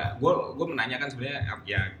ya gue menanyakan sebenarnya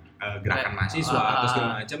ya gerakan mahasiswa atau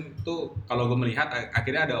segala macam tuh, kalau gue melihat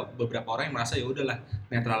akhirnya ada beberapa orang yang merasa ya udahlah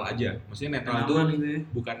netral aja. Maksudnya netral itu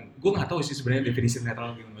bukan, gue nggak tahu sih sebenarnya definisi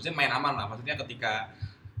netral gitu. Maksudnya main aman lah, maksudnya ketika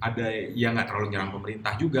ada yang nggak terlalu nyerang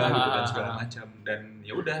pemerintah juga gitu dan segala macam, dan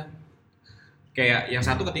ya udah kayak yang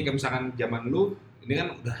satu ketika misalkan zaman lu ini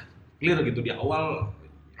kan udah clear gitu di awal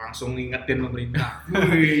langsung ngingetin pemerintah.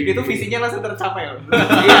 Itu visinya langsung tercapai loh.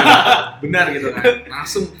 Iya, benar gitu kan.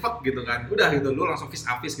 Langsung fuck gitu kan. Udah gitu lu langsung face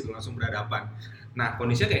to face gitu, langsung berhadapan. Nah,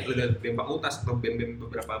 kondisinya kayak udah BEM fakultas atau BEM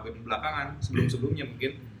beberapa BEM belakangan sebelumnya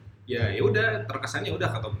mungkin ya udah terkesannya udah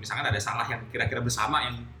atau misalkan ada salah yang kira-kira bersama,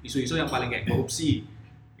 yang isu-isu yang paling kayak korupsi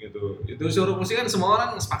gitu. Itu suruh musik kan semua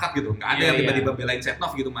orang sepakat gitu. Enggak ada yang tiba-tiba belain Setnov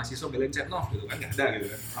gitu, mahasiswa belain Setnov gitu kan, enggak ada gitu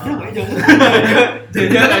kan.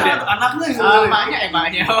 Jangan anaknya gitu.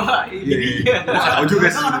 Emaknya. Iya. Enggak tahu juga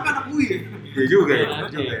sih. Anak UI. Iya juga ya.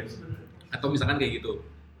 Atau misalkan kayak gitu.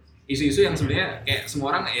 Isu-isu yang sebenarnya kayak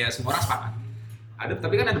semua orang sepakat. Ada,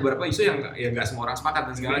 tapi kan ada beberapa isu yang nggak semua orang sepakat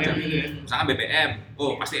dan segala macam. Misalkan BBM,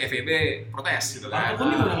 pasti FEB protes gitu kan.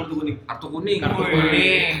 Kartu kuning,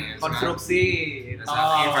 konstruksi,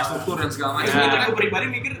 infrastruktur dan segala macam. Itu kan gue pribadi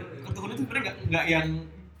mikir kartu kuning itu sebenarnya nggak yang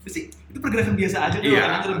sih, itu pergerakan biasa aja tuh,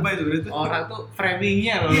 orang lebay tuh berarti. Orang tuh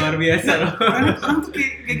framingnya luar biasa loh. Orang tuh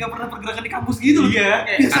kayak nggak pernah pergerakan di kampus gitu loh. Iya.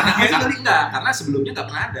 Karena sebelumnya nggak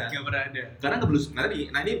pernah ada. Karena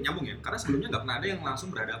ini nyambung ya. Karena sebelumnya nggak pernah ada yang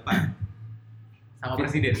langsung berhadapan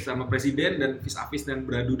sama presiden dan vis-a-vis dan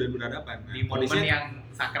beradu dan berhadapan. Di momen yang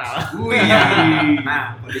sakral.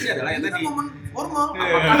 Nah, kondisi adalah yang tadi. Formal.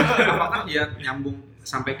 Apakah dia nyambung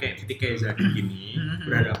sampai kayak ketika jadi gini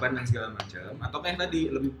berhadapan dan segala macam, atau kayak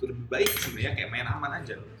tadi lebih baik sebenarnya kayak main aman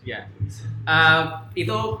aja. Ya.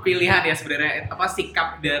 Itu pilihan ya sebenarnya,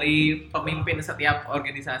 sikap dari pemimpin setiap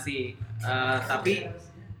organisasi. Tapi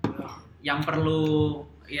yang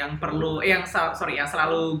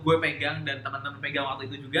selalu gue pegang dan teman-teman pegang waktu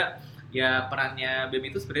itu juga ya, perannya BEM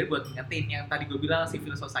itu sebenarnya buat ngingetin yang tadi gue bilang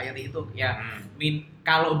civil society itu ya,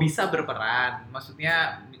 kalau bisa berperan,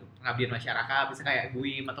 maksudnya pengabdian masyarakat, bisa kayak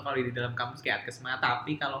gue atau kalau di dalam kampus kayak Adkesma,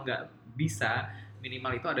 tapi kalau nggak bisa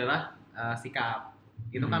minimal itu adalah sikap.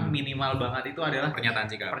 Itu kan minimal banget, itu adalah pernyataan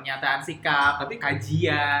sikap, tapi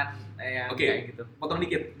kajian kayak gitu. Potong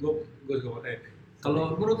dikit, gue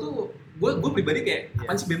kalau menurut tuh, gue pribadi kayak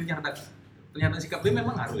apaan sih BEM pernyataan sikap BEM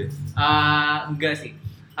memang ngaruh ya? Enggak sih.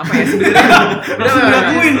 Apa ya sebenarnya?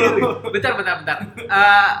 Bentar.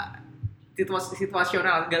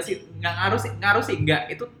 Situasional enggak sih? Ngaruh sih enggak.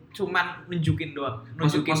 Itu cuman nunjukin doang.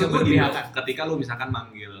 Maksud gue ketika lu misalkan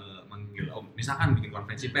manggil misalkan bikin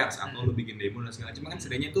konferensi pers atau lu bikin demo dan segala macam, kan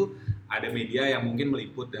setidaknya itu ada media yang mungkin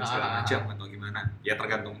meliput dan segala macam atau gimana. Ya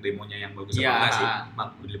tergantung demonya yang bagus atau enggak sih,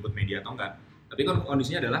 meliput media atau enggak. Tapi kan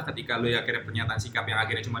kondisinya adalah ketika lu akhirnya pernyataan sikap yang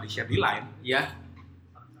akhirnya cuma di-share di line,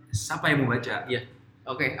 siapa yang mau baca?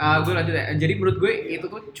 Oke, gue lanjut ya. Jadi menurut gue itu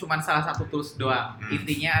tuh cuma salah satu tools doang.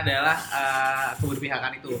 Intinya adalah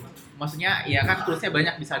keberpihakan itu. Maksudnya ya kan toolsnya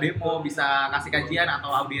banyak, bisa demo, bisa kasih kajian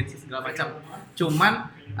atau audiensi segala macam. Cuman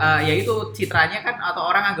ya itu citranya kan, atau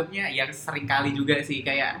orang anggapnya ya sering kali juga sih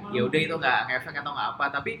kayak ya udah itu nggak ngefek atau nggak apa.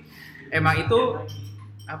 Tapi emang itu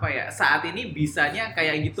saat ini bisanya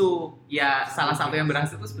kayak gitu. Ya salah satu yang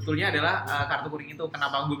berhasil itu sebetulnya adalah kartu kuning itu.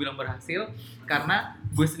 Kenapa gue bilang berhasil? Karena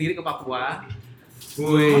gue sendiri ke Papua.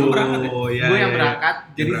 Gue yang berangkat.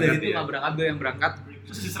 Jadi dari itu nggak berangkat, gue yang berangkat.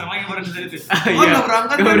 Terus diserang lagi kemarin dari itu. Nggak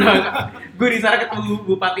berangkat. Gue di sana ketemu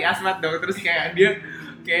Bupati Asmat dong. Terus kayak dia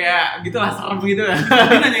kayak gitulah, serem gitu lah.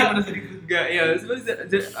 Dia nanyain pada sedikit. Enggak, ya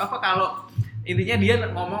sebenarnya kalau intinya dia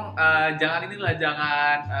ngomong jangan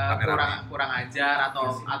kurang ajar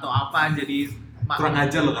atau apa, jadi Kurang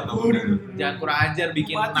ajar loh kata jangan kurang ajar,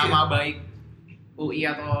 bikin nama baik UI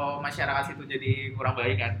atau masyarakat situ jadi kurang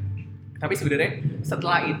baik kan. Tapi sebenarnya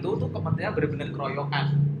setelah itu tuh kementerian benar-benar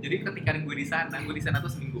keroyokan. Jadi ketika gue di sana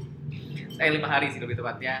tuh seminggu, 5 hari sih lebih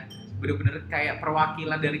tepatnya. Bener-bener kayak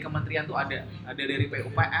perwakilan dari kementerian tuh ada dari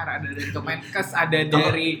PUPR, ada dari Kemenkes, ada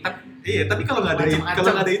dari tapi kalau nggak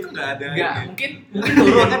ada itu nggak ada. Nggak, mungkin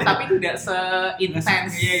turun tapi tidak seintens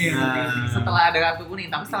setelah ada kartu kuning.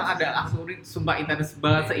 Tapi setelah ada kartu kuning sumpah intens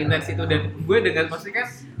banget, seintens itu. Dan gue dengan maksudnya kan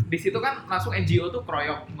di situ kan langsung NGO tuh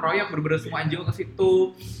keroyok bener-bener semua NGO ke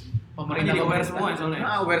situ. Pemerintah jadi aware semua soalnya.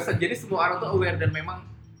 Aware, jadi semua orang tuh aware dan memang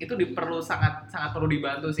itu sangat perlu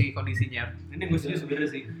dibantu sih kondisinya. Ini gue setuju sebenarnya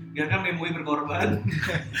sih. Biarkan BEM UI berkorban.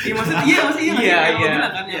 Iya maksudnya iya.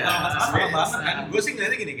 Kan ya. Kalau salah banget kan. Gue sih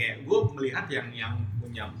ngeliatnya gini, kayak gue melihat yang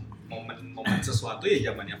punya momen sesuatu ya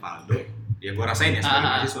zamannya Faldo. Ya gue rasain ya sebagai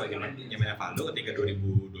mahasiswa zamannya Faldo ketika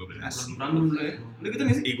 2012. Berantem dulu ya. Lu gitu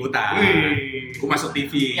nggak sih? Ikutan. Gue masuk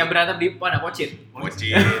TV. Yang berantem di mana? Pocin.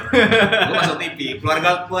 Gue masuk TV.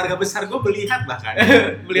 Keluarga besar gue melihat bahkan.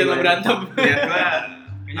 Melihat lo berantem. Lihat gue.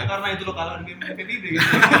 Kayaknya karena itu lo kalah di PBB gitu.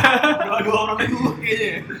 Dua orang itu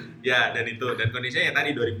kayaknya. Ya, dan kondisinya ya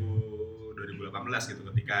tadi 2018 gitu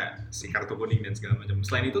ketika si kartu kuning dan segala macam.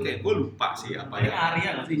 Selain itu kayak gue lupa sih apa ya. Arya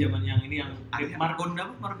nggak sih zaman yang ini yang Margonda.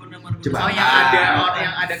 Jembatan. Ada orang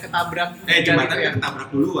yang ada ketabrak. Jembatan gitu kan ketabrak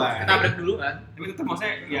duluan. Tapi itu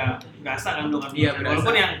maksudnya ya nggak sah kan lo kan. Iya,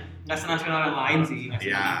 walaupun yang nggak senasional yang lain sih.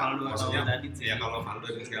 Iya. Faldo atau Dadit sih. Ya kalau Faldo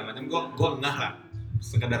dan segala macam gue enggak lah.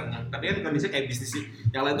 Sekedar tapi kan kondisinya kayak bisnis sih,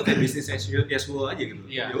 yang lain tuh kayak bisnis as usual aja gitu.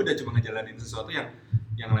 Ya udah cuma ngejalanin sesuatu yang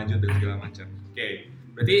lanjut dan segala macam. Oke.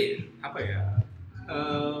 Berarti apa ya,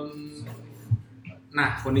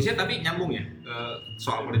 nah kondisinya tapi nyambung ya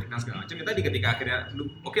soal politik dan segala macam. Kita ketika akhirnya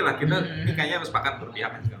oke lah kita ini kayaknya sepakat berpihak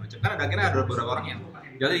dan segala macam, kan akhirnya ada beberapa orang yang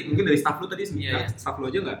jadi mungkin dari staff lu tadi staff lu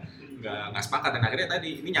aja nggak sepakat, dan akhirnya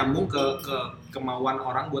tadi ini nyambung ke kemauan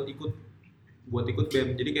orang buat ikut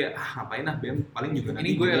BEM. Jadi kayak ngapain BEM, paling juga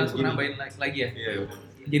nanti ini gue langsung nambahin lagi ya. Iya.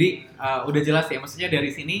 Jadi udah jelas ya, maksudnya dari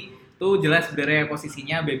sini tuh jelas sebenarnya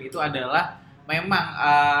posisinya BEM itu adalah memang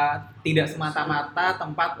tidak semata-mata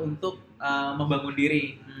tempat untuk membangun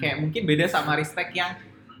diri. Kayak mungkin beda sama Ristek yang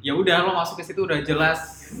ya udah lo masuk ke situ udah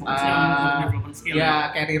jelas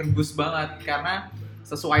career boost banget karena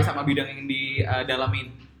sesuai sama bidang yang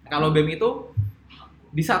didalamin. Kalau BEM itu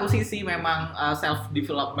di satu sisi memang self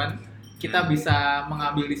development, kita bisa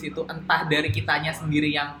mengambil di situ entah dari kitanya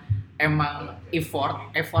sendiri yang emang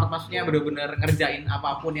effort maksudnya benar-benar ngerjain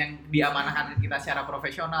apapun yang diamanahkan kita secara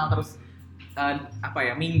profesional, terus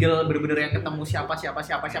mingle benar-benar yang ketemu siapa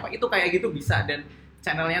itu kayak gitu bisa, dan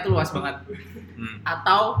channelnya tuh luas banget.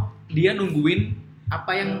 Atau dia nungguin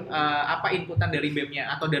apa inputan dari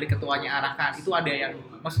BEM-nya atau dari ketuanya arahkan. Itu ada yang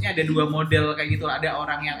maksudnya ada dua model kayak gitu lah. Ada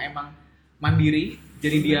orang yang emang mandiri,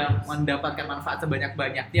 jadi dia mendapatkan manfaat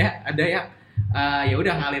sebanyak-banyaknya. Ada yang ya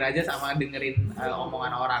udah ngalir aja sama dengerin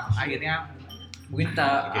omongan orang. Akhirnya mungkin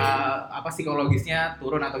psikologisnya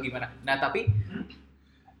turun atau gimana. Nah, tapi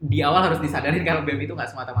di awal harus disadarin kalau BEM itu nggak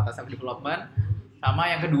semata-mata self development. Sama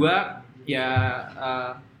yang kedua ya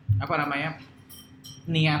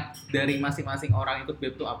niat dari masing-masing orang ikut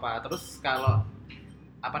BEM itu apa. Terus kalau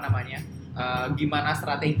gimana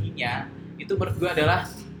strateginya, itu menurut gue adalah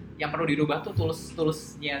yang perlu dirubah tuh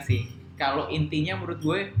tulusnya sih. Kalau intinya menurut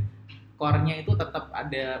gue core-nya itu tetap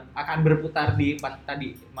akan berputar di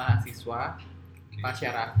tadi mahasiswa,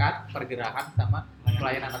 masyarakat, pergerakan sama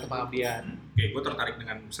pelayanan atau pengabdian. Oke, gue tertarik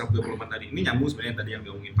dengan self development tadi. Ini nyambung sebenarnya tadi yang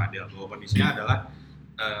diomongin Fadel, bahwa kondisinya adalah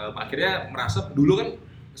akhirnya merasa dulu kan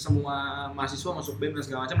semua mahasiswa masuk BEM dan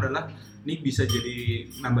segala macam adalah ini bisa jadi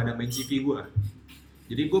nambah-nambahin CV gue.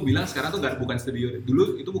 Jadi gue bilang sekarang tuh bukan studio,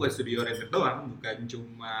 dulu itu bukan studio oriented doang, bukan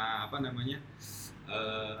cuma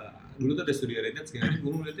dulu tuh ada studio oriented, sekarang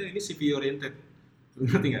gue melihatnya ini CV oriented.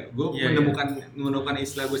 Ngerti nggak? Gue menemukan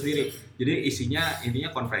istilah gue sendiri. Jadi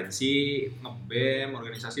intinya konferensi, nge-BEM,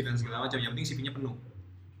 organisasi dan segala macam. Yang penting CV-nya penuh.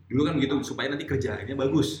 Dulu kan begitu supaya nanti kerjaannya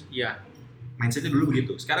bagus. Iya. Mindsetnya dulu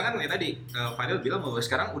begitu. Sekarang kan kayak tadi Fadel bilang bahwa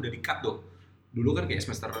sekarang udah di-cut tuh. dulu kan kayak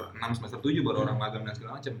semester 6, semester 7 baru orang magang dan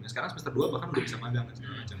segala macam. Nah, sekarang semester 2 bahkan udah bisa magang dan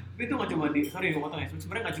segala macam. Tapi itu nggak cuma di, sorry gue potong ya,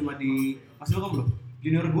 sebenarnya nggak cuma di pas dulu kan bro.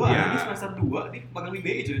 Junior gue di semester 2 di magang di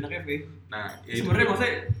BI cuy, anak FB. Nah, sebenarnya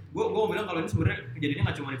maksudnya gue mau bilang kalau ini sebenarnya kejadiannya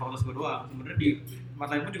nggak cuma di fakultas gue doang. Sebenarnya di tempat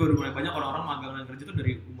lain pun juga udah mulai banyak orang-orang magang dan kerja itu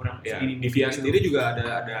dari umur yang segini. Di VIA sendiri juga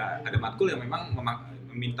ada matkul yang memang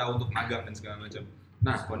meminta untuk magang dan segala macam.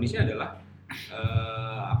 Nah, kondisinya adalah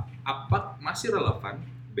apa masih relevan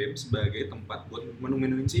BEM sebagai tempat buat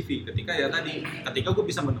menu-menuin CV ketika gue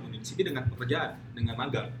bisa menuin CV dengan pekerjaan, dengan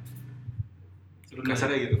magang.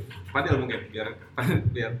 Kasarnya gitu. Fadel mungkin biar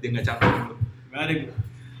dia nggak capek dulu. Nggak ada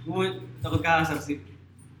gue mau takut kasar sih.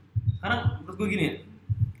 Karena menurut gue gini ya,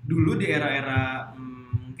 dulu di era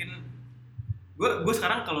mungkin gue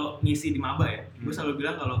sekarang kalau ngisi di maba ya, gue selalu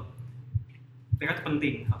bilang kalau TK itu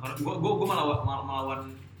penting. Kalau gue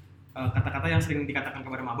melawan kata-kata yang sering dikatakan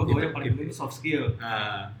kepada maba bahwa yang paling penting itu soft skill.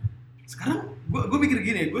 Sekarang gue mikir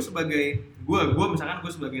gini, gue misalkan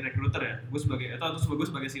gue sebagai recruiter ya, gue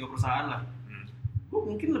sebagai CEO perusahaan lah, gue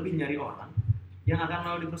mungkin lebih nyari orang yang akan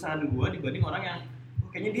mau di perusahaan gue dibanding orang yang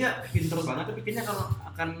kayaknya dia pinter banget tapi kayaknya kalau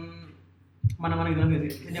akan mana-mana gitu kan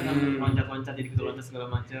sih, kayaknya akan loncat-loncat jadi gitu loncat segala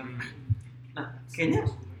macam. Nah kayaknya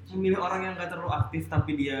memilih orang yang gak terlalu aktif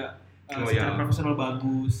tapi dia secara profesional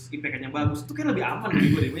bagus, IPK-nya bagus, itu kayak lebih aman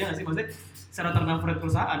gitu deh, ya nggak sih? Maksudnya secara turnover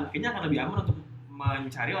perusahaan, kayaknya akan lebih aman untuk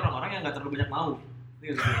mencari orang-orang yang nggak terlalu banyak mau.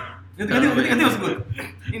 Nanti maksud gue.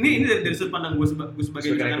 Ini dari sudut pandang gue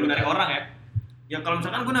sebagai misalkan menarik orang ya. Ya kalau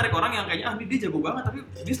misalkan gue narik orang yang kayaknya dia jago banget, tapi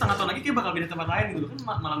dia setengah tahun lagi kayak bakal pindah tempat lain gitu, kan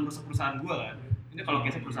malah merusak perusahaan gue kan. Ini kalau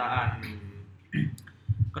case perusahaan.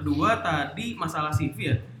 Kedua tadi masalah CV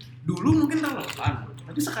ya. Dulu mungkin relevan,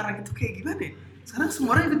 tapi sekarang itu kayak gimana ya? Sekarang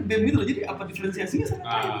semua orang ikut BEM gitu loh, jadi apa diferensiasinya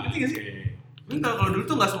sekarang ngerti gak sih? Mungkin kalau dulu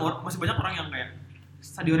tuh nggak semua, masih banyak orang yang kayak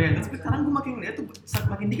study oriented, tapi sekarang gue makin lihat tuh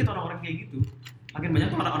makin dikit orang-orang kayak gitu. Makin banyak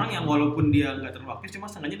tuh orang-orang yang walaupun dia nggak terlalu aktif, cuma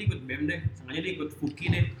sengaja dia ikut BEM deh, sengaja dia ikut FUKI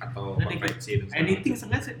deh, atau konvensi anything,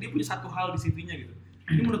 sengaja dia punya satu hal di CV-nya gitu.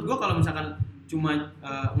 Jadi menurut gue kalau misalkan cuma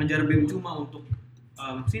ngejar BEM cuma untuk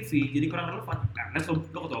CV, jadi kurang relevan. Karena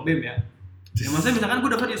lo ketua BEM ya. Ya maksudnya misalkan gue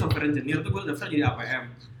daftar jadi software engineer, tuh gue daftar jadi APM.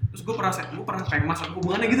 Terus gue pernah pengmas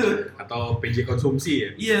hubungannya gitu atau PJ konsumsi ya?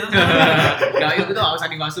 Iya. Gak itu gak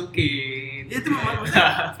usah dimasukin. Iya itu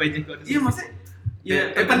maksudnya PJ konsumsi. Iya maksudnya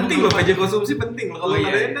ya penting loh, PJ konsumsi penting loh. Kalau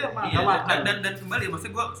dan kembali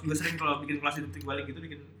maksudnya gue juga sering kalau bikin kelas itu balik gitu,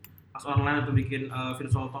 bikin kelas online atau bikin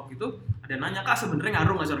virtual talk gitu, ada nanya Kak sebenarnya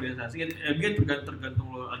ngaruh nggak sih organisasi? Dia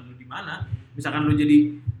tergantung lo ada di mana. Misalkan lo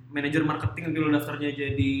jadi manajer marketing, lo daftarnya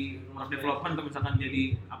jadi market development atau misalkan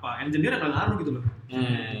jadi engineer nggak ngaruh gitu loh.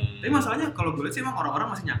 Tapi masalahnya kalau gue lihat sih emang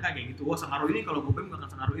orang-orang masih nyangka kayak gitu. Wah sengaruh ini kalau gue nggak akan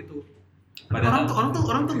sengaruh itu.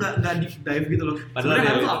 Orang tuh nggak deep dive gitu loh. Sebenarnya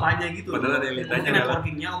ngaruh tuh apanya gitu. Padahal ada yang ditanya mungkin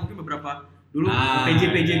networkingnya, mungkin beberapa dulu PJ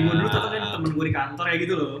gue dulu atau kan temen gue di kantor ya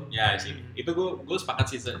gitu loh. Ya sih, itu gue sepakat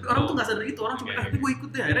sih. Orang tuh nggak sadar gitu, orang cuma tapi gue ikut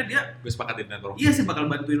deh. Akhirnya dia gue sepakat di network. Iya sih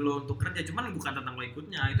bakal bantuin lo untuk kerja, cuman bukan tentang lo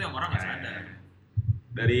ikutnya, itu yang orang nggak sadar.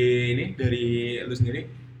 Dari lu sendiri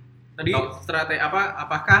tadi strategi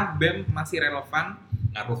apakah BEM masih relevan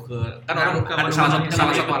ngaruh ke kan orang kan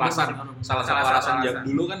salah satu alasan yang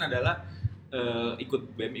dulu kan adalah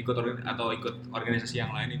ikut BEM ikut organisasi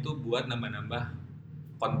yang lain itu buat nambah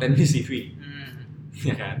konten di CV.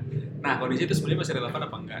 Ya kan. Nah, kondisi itu sebenarnya masih relevan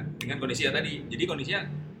apa enggak dengan kondisi yang tadi. Jadi kondisinya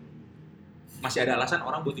masih ada alasan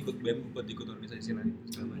orang buat ikut BEM, buat ikut organisasi lain.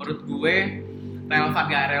 Menurut gue relevan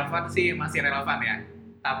gak relevan sih masih relevan ya.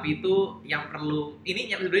 Tapi itu yang perlu,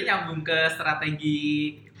 ini sebenarnya nyambung ke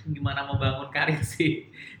strategi gimana membangun karir sih.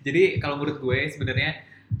 Jadi kalau menurut gue sebenarnya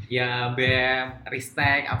ya BEM,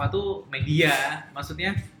 Ristek, media,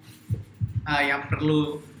 maksudnya yang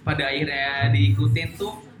perlu pada akhirnya diikutin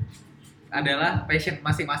tuh adalah passion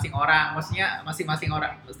masing-masing orang. Maksudnya masing-masing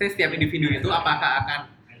orang, setiap individu itu apakah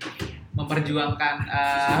akan memperjuangkan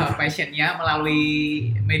passionnya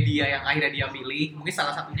melalui media yang akhirnya dia pilih, mungkin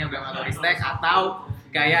salah satunya BEM atau Ristek, atau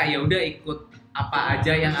kayak ya udah ikut apa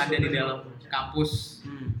aja yang ada di dalam kampus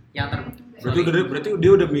yang berarti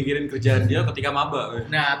dia udah mikirin kerjaan dia ketika maba.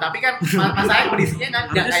 Nah tapi kan masalah kondisinya kan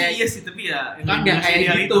nggak kayak iya sih, tapi ya kan nggak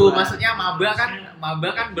kayak gitu kan. Maksudnya maba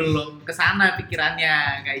kan belum kesana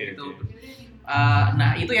pikirannya kayak gitu.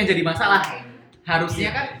 Nah itu yang jadi masalah.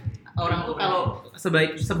 Harusnya kan orang tuh kalau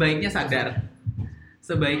sebaiknya sadar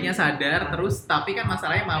terus, tapi kan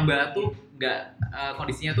masalahnya maba tuh nggak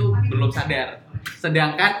kondisinya tuh belum sadar.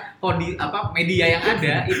 Sedangkan media yang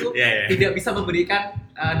ada itu tidak bisa memberikan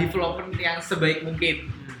development yang sebaik mungkin.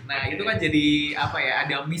 Nah itu kan jadi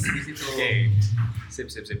ada miss di situ. Sip.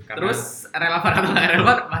 Karena Terus relevan atau nggak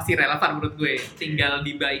relevan? Masih relevan menurut gue. Tinggal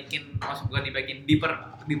dibaikin, bukan dibaikin,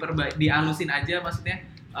 dialusin aja maksudnya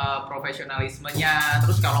profesionalismenya.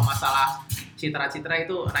 Terus kalau masalah citra-citra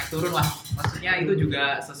itu naik turun lah. Maksudnya itu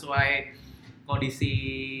juga sesuai kondisi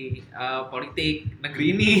politik negeri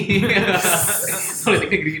ini. Politik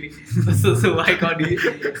negeri ini sesuai kondisi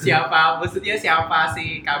siapa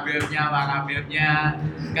sih KBM-nya, Pak KBM-nya.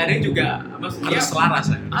 Kadang juga maksudnya harus selaras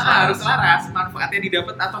ya. Harus selaras, manfaatnya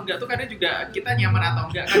didapat atau enggak tuh kadang juga kita nyaman atau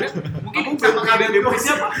enggak. Kadang mungkin sama KBM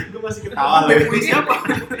siapa? Gue masih ketawa lagi. Siapa?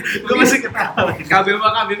 Gue masih ketawa lagi. KBM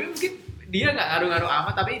mungkin dia nggak ngaruh-ngaruh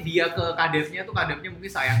amat, tapi dia ke kadepnya mungkin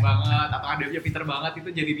sayang banget atau kadepnya pinter banget, itu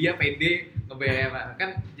jadi dia pede nge-BM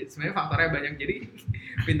kan. Sebenarnya faktornya banyak, jadi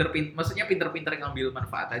maksudnya pinter-pinter ngambil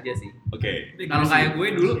manfaat aja sih. Oke. Kalau kayak gue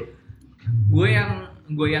dulu, gue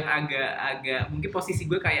yang agak mungkin posisi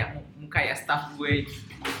gue kayak staff gue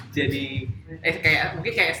jadi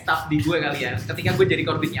mungkin kayak staff di gue kali ya, ketika gue jadi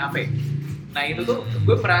korbitnya AP. Nah itu tuh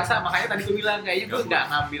gue merasa, makanya tadi gue bilang kayaknya gue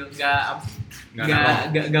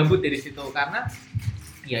nggak gabut dari situ, karena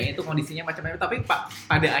ya itu kondisinya macam-macam. Tapi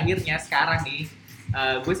pada akhirnya sekarang nih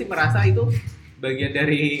gue sih merasa itu bagian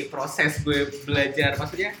dari proses gue belajar.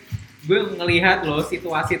 Maksudnya gue ngelihat loh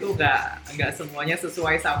situasi itu nggak semuanya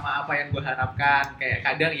sesuai sama apa yang gue harapkan.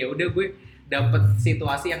 Kayak kadang ya udah gue dapet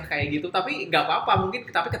situasi yang kayak gitu, tapi nggak apa-apa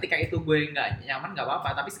mungkin. Tapi ketika itu gue nggak nyaman nggak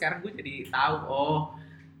apa-apa. Tapi sekarang gue jadi tahu, oh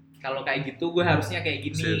kalau kayak gitu gue harusnya kayak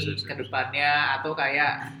gini ke depannya, atau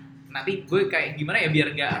kayak nanti gue kayak gimana ya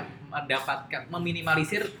biar nggak mendapatkan,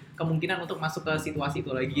 meminimalisir kemungkinan untuk masuk ke situasi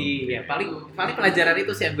itu lagi. Ya paling pelajaran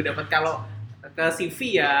itu sih yang gue dapat. Kalau ke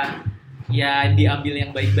CV ya diambil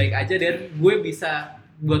yang baik-baik aja, dan buat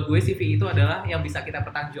gue CV itu adalah yang bisa kita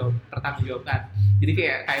pertanggungjawabkan. Jadi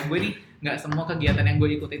kayak gue nih, nggak semua kegiatan yang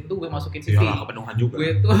gue ikutin tuh gue masukin CV. Iyalah, kepenuhan juga.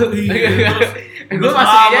 Gue tuh gue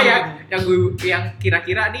masukinnya yang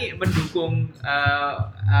kira-kira nih mendukung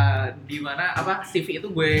di mana apa CV itu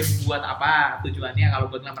gue buat apa tujuannya.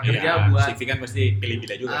 Kalau buat ngelamar kerja, buat CV kan pasti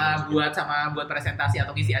pilih-pilih juga. Buat presentasi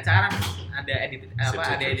atau ngisi acara ada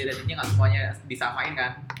edit-editnya, nggak semuanya disamain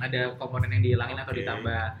kan. Ada komponen yang dihilangin atau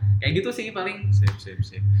ditambah. Kayak gitu sih paling. Sip.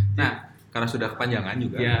 Nah, karena sudah kepanjangan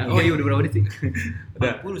juga. Ya, iya udah berapa menit sih?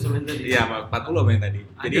 Udah 40 sama yang tadi. Iya, 40 sama yang tadi.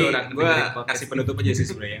 Jadi gue kasih penutup aja sih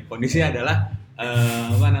sebenarnya. Kondisinya adalah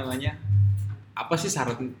apa sih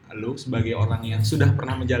syarat lu sebagai orang yang sudah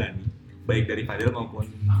pernah menjalani, baik dari Fadel maupun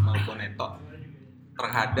Neto,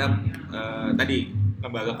 terhadap tadi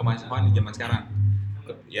lembaga kemahasiswaan di zaman sekarang.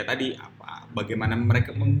 Ya tadi bagaimana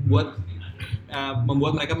mereka membuat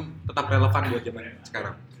mereka tetap relevan buat zaman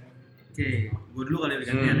sekarang. Oke, gue dulu kali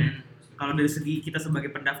gantian ya. Kalau dari segi kita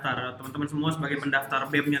sebagai pendaftar, teman-teman semua sebagai pendaftar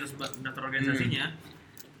BEM-nya atau pendaftar organisasinya,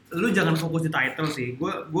 lu jangan fokus di title sih.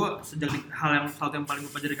 Gue sejak hal yang paling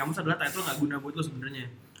gue pelajari kamu adalah title nggak guna buat lu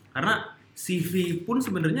sebenarnya. Karena CV pun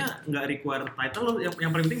sebenarnya nggak require title lo. Yang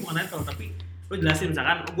paling penting bukan title, tapi lu jelasin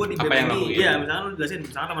misalkan gue di BEM ini, iya misalkan lu jelasin,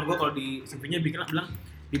 misalkan teman gue kalau di CV-nya bilang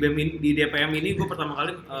di BEM ini, di DPM ini gue pertama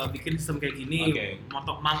kali bikin sistem kayak gini,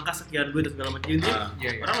 motok mangkas sekian duit dan segala macam.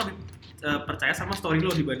 Orang lebih percaya sama story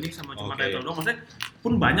lo dibanding sama cuma title doang. Maksudnya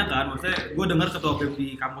pun banyak kan, maksudnya gue dengar ketua BEM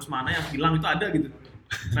di kampus mana yang bilang itu ada gitu.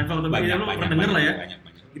 Level ketua BEM lo pernah denger lah ya.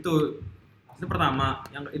 Itu pertama,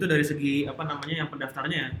 yang itu dari segi yang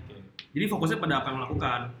pendaftarnya. Jadi fokusnya pada apa yang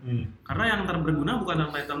melakukan. Karena yang berguna bukan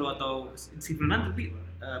tentang title lo atau CV-an, tapi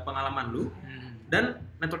pengalaman lo dan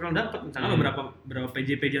network yang dapat. Misalnya beberapa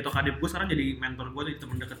PJ atau kadep gue sekarang jadi mentor gue, jadi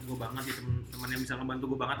teman dekat gue banget, jadi teman yang bisa ngebantu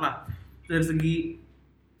gue banget lah. Dari segi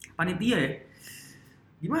panitia ya,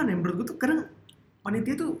 gimana ya, menurut gue tuh kadang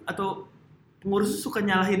panitia tuh atau pengurus tuh suka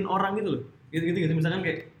nyalahin orang gitu loh, gitu. Misalkan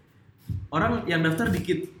kayak orang yang daftar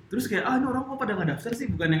dikit, terus kayak ini orang kok pada nggak daftar sih,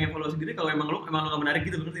 bukan yang evaluasi diri kalau emang lo nggak menarik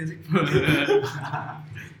gitu, ngerti sih?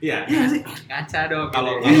 Iya sih, ngaca dong.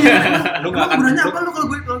 Kalau lu nggak akan gunanya apa lo kalau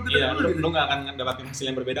gue lu nggak akan mendapatkan hasil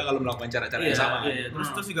yang berbeda kalau melakukan cara-cara yang sama.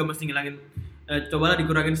 Terus juga mesti ngilangin. Cobalah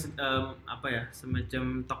dikurangin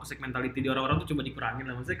semacam toxic mentality di orang-orang tuh, coba dikurangin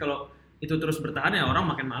lah. Maksudnya kalau itu terus bertahan ya orang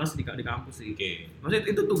makin malas di kampus sih. Maksudnya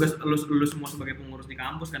itu tugas lu semua sebagai pengurus di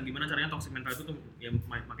kampus kan, gimana caranya toxic mentality itu tuh ya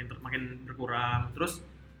makin berkurang. Terus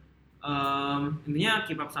intinya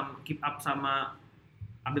keep up sama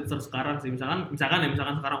update terus sekarang sih. Misalkan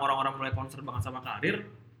sekarang orang-orang mulai concern banget sama karir,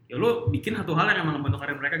 ya lu bikin satu hal yang emang membantu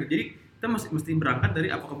karir mereka gitu. Jadi kita mesti berangkat dari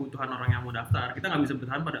apa kebutuhan orang yang mau daftar. Kita nggak bisa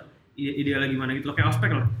bertahan pada idealnya gimana gitu loh, kayak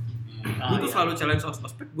ospek loh. Gue tuh selalu challenge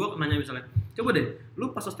ospek. Gue nanya misalnya, coba deh,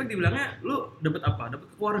 lu pas ospek dibilangnya lu dapet apa? Dapet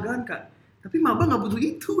kekeluargaan kak. Tapi maba nggak butuh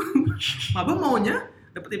itu. Maba maunya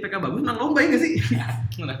dapet IPK bagus menang lomba ya nggak sih?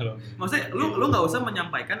 Maksudnya lu nggak usah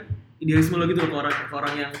menyampaikan idealisme lo gitu ke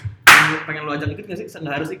orang yang pengen lo ajak ikut nggak sih?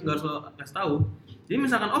 Nggak harus lo kasih tahu. Jadi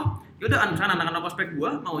misalkan yaudah misalkan anak-anak ospek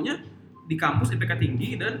gua maunya di kampus IPK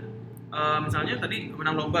tinggi dan misalnya tadi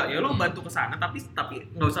menang lomba, ya lo bantu ke sana tapi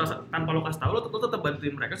nggak usah tanpa lo kasih tahu, lo tetap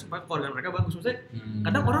bantuin mereka supaya keluarga mereka bagus. Maksudnya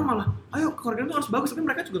kadang orang malah ayo keluarga itu harus bagus tapi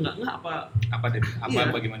mereka juga nggak apa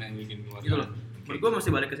bagaimana yang bikin keluarga gitu loh. Menurut gue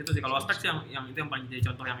masih balik ke situ sih. Kalau ospek sih yang itu yang paling jadi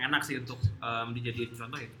contoh yang enak sih untuk dijadiin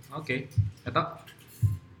contoh ya. Oke. Atau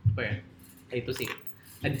apa ya? Itu sih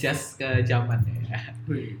adjust ke zaman ya.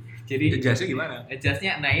 Jadi adjustnya gimana?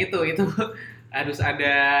 Adjustnya, nah itu harus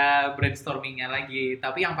ada brainstormingnya lagi.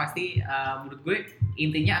 Tapi yang pasti menurut gue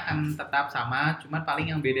intinya akan tetap sama, cuman paling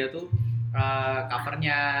yang beda tuh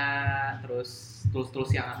covernya, terus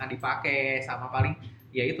tools yang akan dipakai, sama paling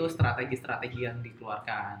yaitu strategi-strategi yang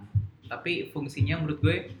dikeluarkan. Tapi fungsinya menurut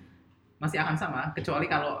gue masih akan sama, kecuali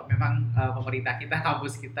kalau memang pemerintah kita,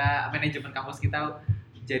 kampus kita, manajemen kampus kita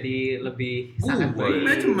jadi lebih sangat baik.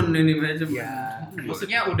 Manajemen. Ya,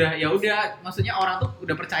 maksudnya maksudnya orang tuh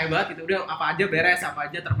udah percaya banget gitu, udah apa aja beres, apa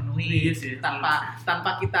aja terpenuhi,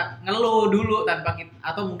 tanpa kita ngeluh dulu,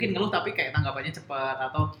 atau mungkin ngeluh tapi kayak tanggapannya cepat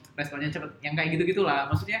atau responnya cepat, yang kayak gitu-gitulah.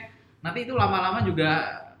 Maksudnya nanti itu lama-lama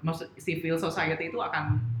juga civil society itu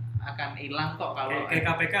akan hilang kok kalau kayak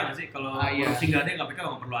KPK nggak sih? Kalau korupsi nggak ada, KPK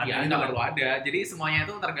nggak perlu ada. Iya, nggak perlu ada. Jadi semuanya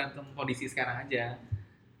itu tergantung kondisi sekarang aja.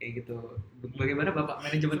 Kayak gitu. Bagaimana Bapak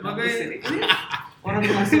manajemen kampus ini? Orang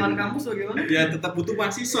penghasilan kampus bagaimana? Ya tetap butuh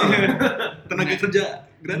mahasiswa. Tenaga kerja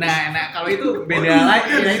gratis. Nah kalau itu beda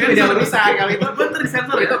lagi. Itu beda urusan. Kalau itu bener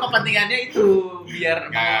disensor itu kepentingannya itu biar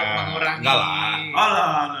mengurangi. Enggak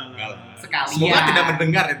lah. Sekalian. Semoga tidak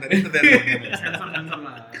mendengar ya tadi. Sensor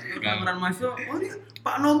lah. Pengangguran mahasiswa. Oh ini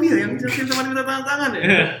Pak Nobi ya yang jelasin teman minta tanda tangan ya.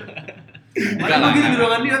 Padahal begitu di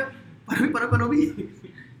ruangan dia. Pak Nobi.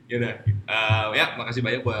 Yaudah, ya makasih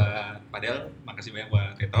banyak buat Fadel, makasih banyak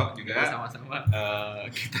buat Teto juga. Sama-sama.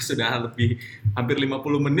 Kita sudah hampir 50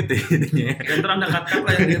 menit ya intinya. Dan terus ada cut-cut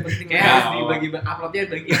lah yang tidak penting. Kayak dibagi uploadnya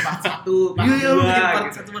bagi part 1, part 2. Iya, bikin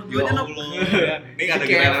part 1, part 2 aja dong. Ini ada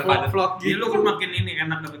gerakan Fadel. Vlog Jadi lu makin ini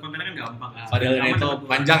enak dapet kontennya kan gampang. Fadel ini tuh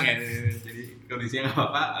panjang ya. Jadi kondisinya nggak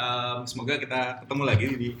apa-apa. Semoga kita ketemu lagi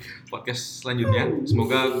di podcast selanjutnya.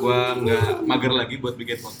 Semoga gua nggak mager lagi buat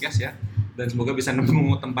bikin podcast ya. Dan semoga bisa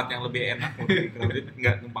nemu tempat yang lebih enak,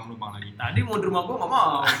 nggak numpang-numpang lagi. Tadi mau di rumah gua nggak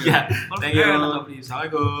mau. Ya, thank you.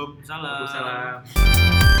 Assalamualaikum.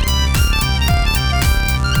 Salam.